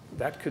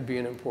 That could be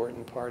an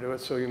important part of it.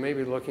 So you may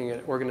be looking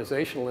at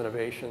organizational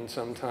innovation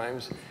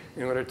sometimes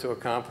in order to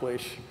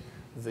accomplish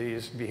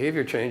these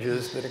behavior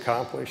changes that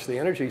accomplish the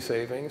energy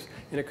savings.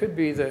 And it could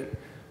be that,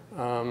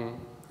 and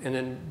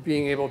then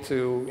being able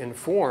to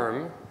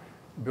inform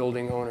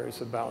building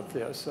owners about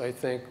this, I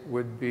think,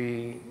 would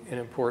be an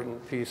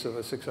important piece of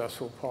a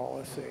successful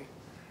policy.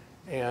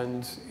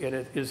 And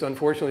it is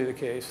unfortunately the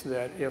case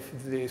that if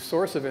the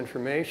source of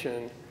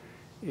information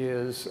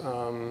is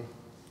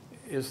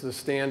the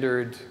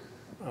standard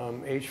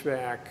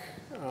HVAC,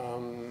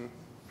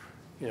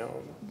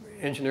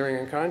 engineering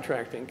and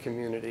contracting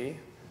community,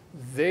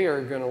 they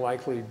are going to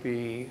likely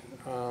be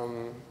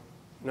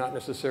not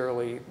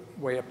necessarily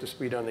way up to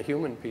speed on the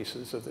human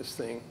pieces of this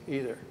thing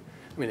either.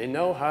 I mean, they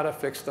know how to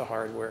fix the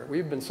hardware.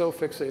 We've been so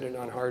fixated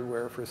on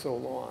hardware for so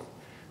long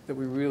that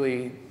we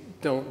really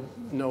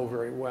don't know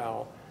very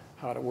well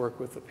how to work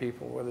with the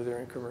people, whether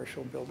they're in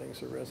commercial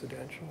buildings or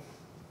residential,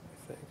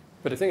 I think.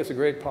 But I think it's a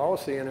great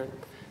policy, and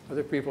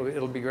other people,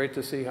 it'll be great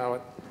to see how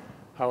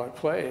it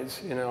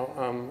plays.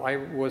 I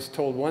was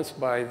told once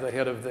by the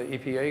head of the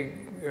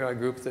EPA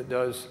group that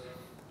does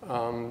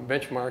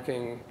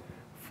benchmarking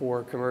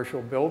for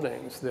commercial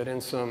buildings that in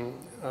some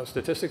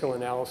statistical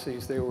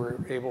analyses they were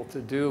able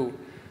to do,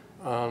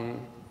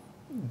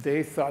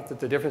 they thought that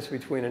the difference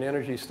between an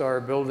Energy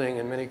Star building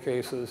in many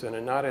cases and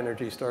a not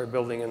Energy Star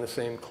building in the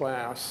same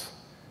class,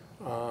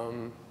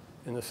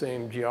 in the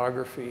same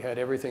geography, had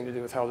everything to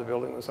do with how the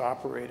building was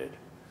operated,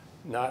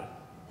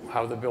 not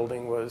how the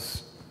building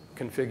was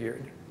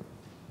configured.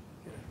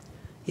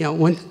 Yeah,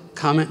 one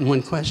comment and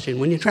one question.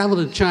 When you travel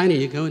to China,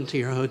 you go into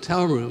your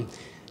hotel room,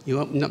 you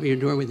open up your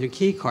door with your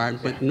key card,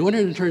 but in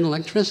order to turn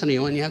electricity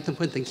on, you have to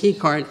put the key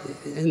card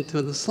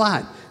into the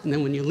slot. And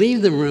then when you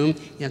leave the room,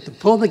 you have to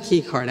pull the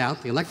key card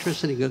out, the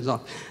electricity goes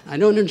off. I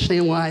don't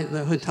understand why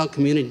the hotel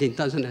community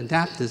doesn't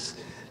adapt this.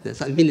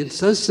 I mean, it's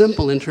so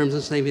simple in terms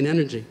of saving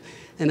energy.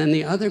 And then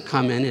the other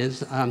comment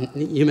is,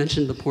 you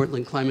mentioned the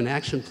Portland Climate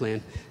Action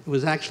Plan. It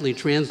was actually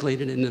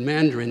translated into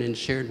Mandarin and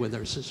shared with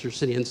our sister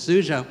city in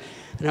Suzhou.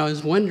 And I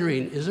was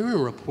wondering, is there a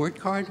report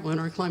card on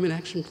our Climate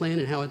Action Plan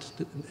and how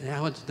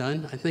it's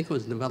done? I think it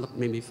was developed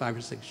maybe 5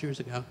 or 6 years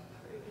ago.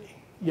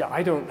 Yeah, I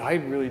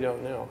really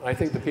don't know. I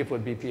think the people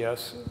at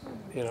BPS,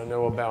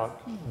 know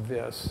about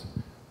this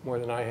more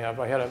than I have.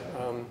 I had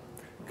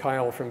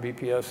Kyle from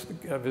BPS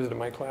visited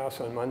my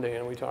class on Monday,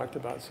 and we talked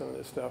about some of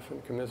this stuff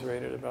and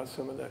commiserated about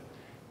some of the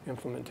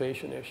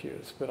implementation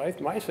issues. But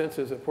my sense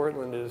is that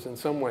Portland is, in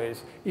some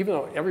ways, even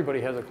though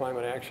everybody has a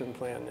climate action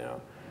plan now,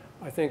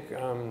 I think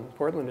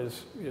Portland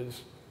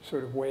is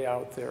sort of way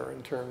out there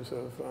in terms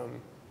of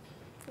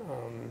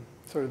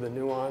sort of the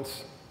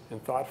nuance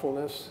and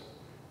thoughtfulness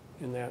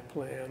in that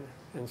plan.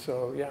 And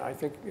so, yeah, I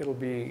think it'll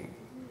be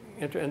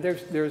interesting. And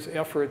there's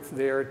effort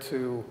there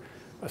to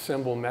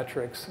assemble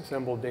metrics,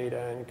 assemble data,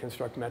 and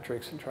construct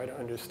metrics and try to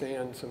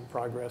understand some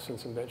progress and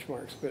some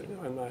benchmarks. But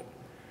I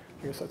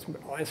guess that's the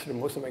answer to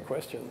most of my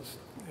questions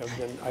have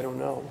been, I don't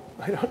know.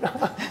 I don't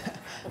know.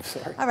 I'm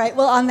sorry. All right,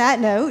 well, on that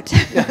note,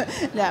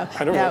 no.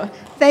 I don't know.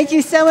 Thank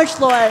you so much,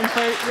 Lauren,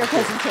 for your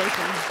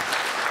presentation.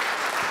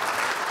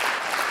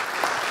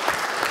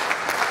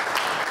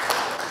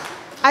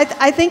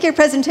 I think your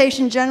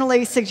presentation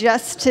generally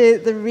suggests to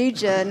the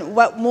region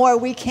what more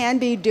we can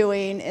be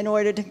doing in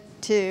order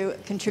to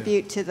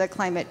contribute to the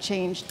climate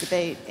change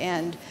debate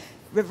and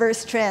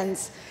reverse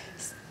trends.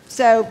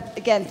 So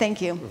again,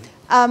 thank you.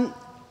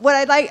 What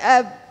I'd like,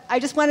 I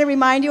just want to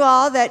remind you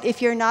all that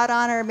if you're not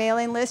on our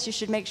mailing list, you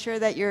should make sure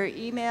that your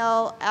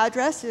email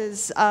address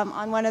is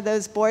on one of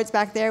those boards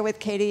back there with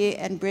Katie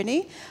and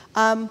Brittany.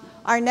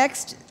 Our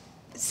next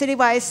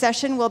CityWise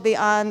session will be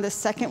on the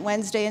second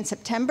Wednesday in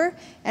September,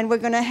 and we're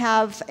going to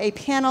have a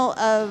panel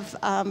of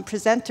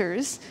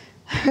presenters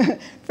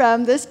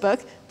from this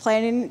book,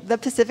 Planning the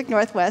Pacific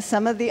Northwest.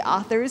 Some of the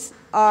authors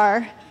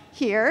are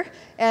here,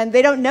 and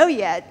they don't know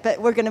yet,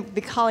 but we're going to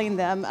be calling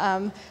them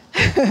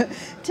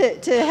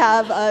to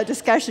have a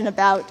discussion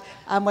about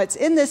what's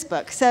in this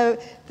book. So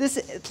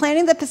this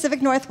Planning the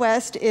Pacific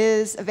Northwest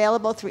is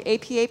available through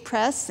APA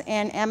Press,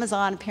 and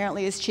Amazon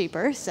apparently is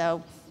cheaper,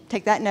 so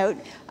take that note.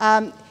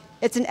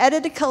 It's an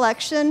edited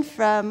collection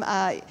from,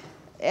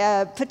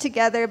 put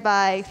together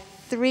by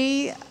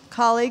 3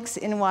 colleagues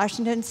in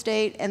Washington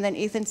State, and then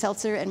Ethan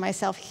Seltzer and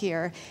myself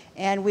here.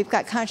 And we've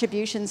got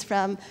contributions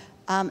from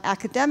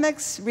academic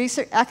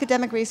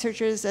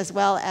researchers as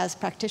well as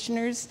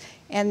practitioners.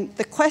 And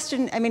the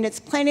question, I mean, it's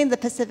Planning the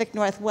Pacific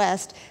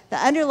Northwest. The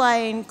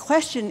underlying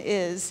question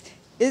is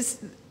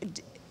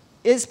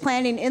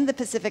planning in the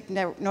Pacific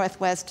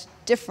Northwest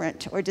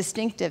different or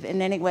distinctive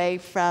in any way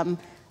from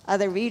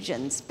other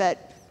regions?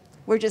 But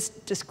we're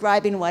just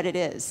describing what it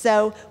is.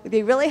 So we'd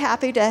be really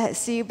happy to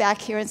see you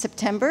back here in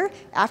September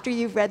after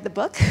you've read the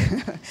book.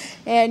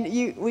 And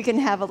we can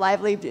have a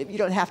lively, you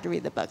don't have to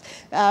read the book.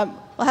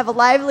 We'll have a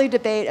lively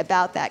debate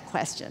about that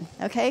question,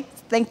 okay?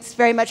 Thanks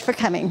very much for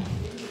coming.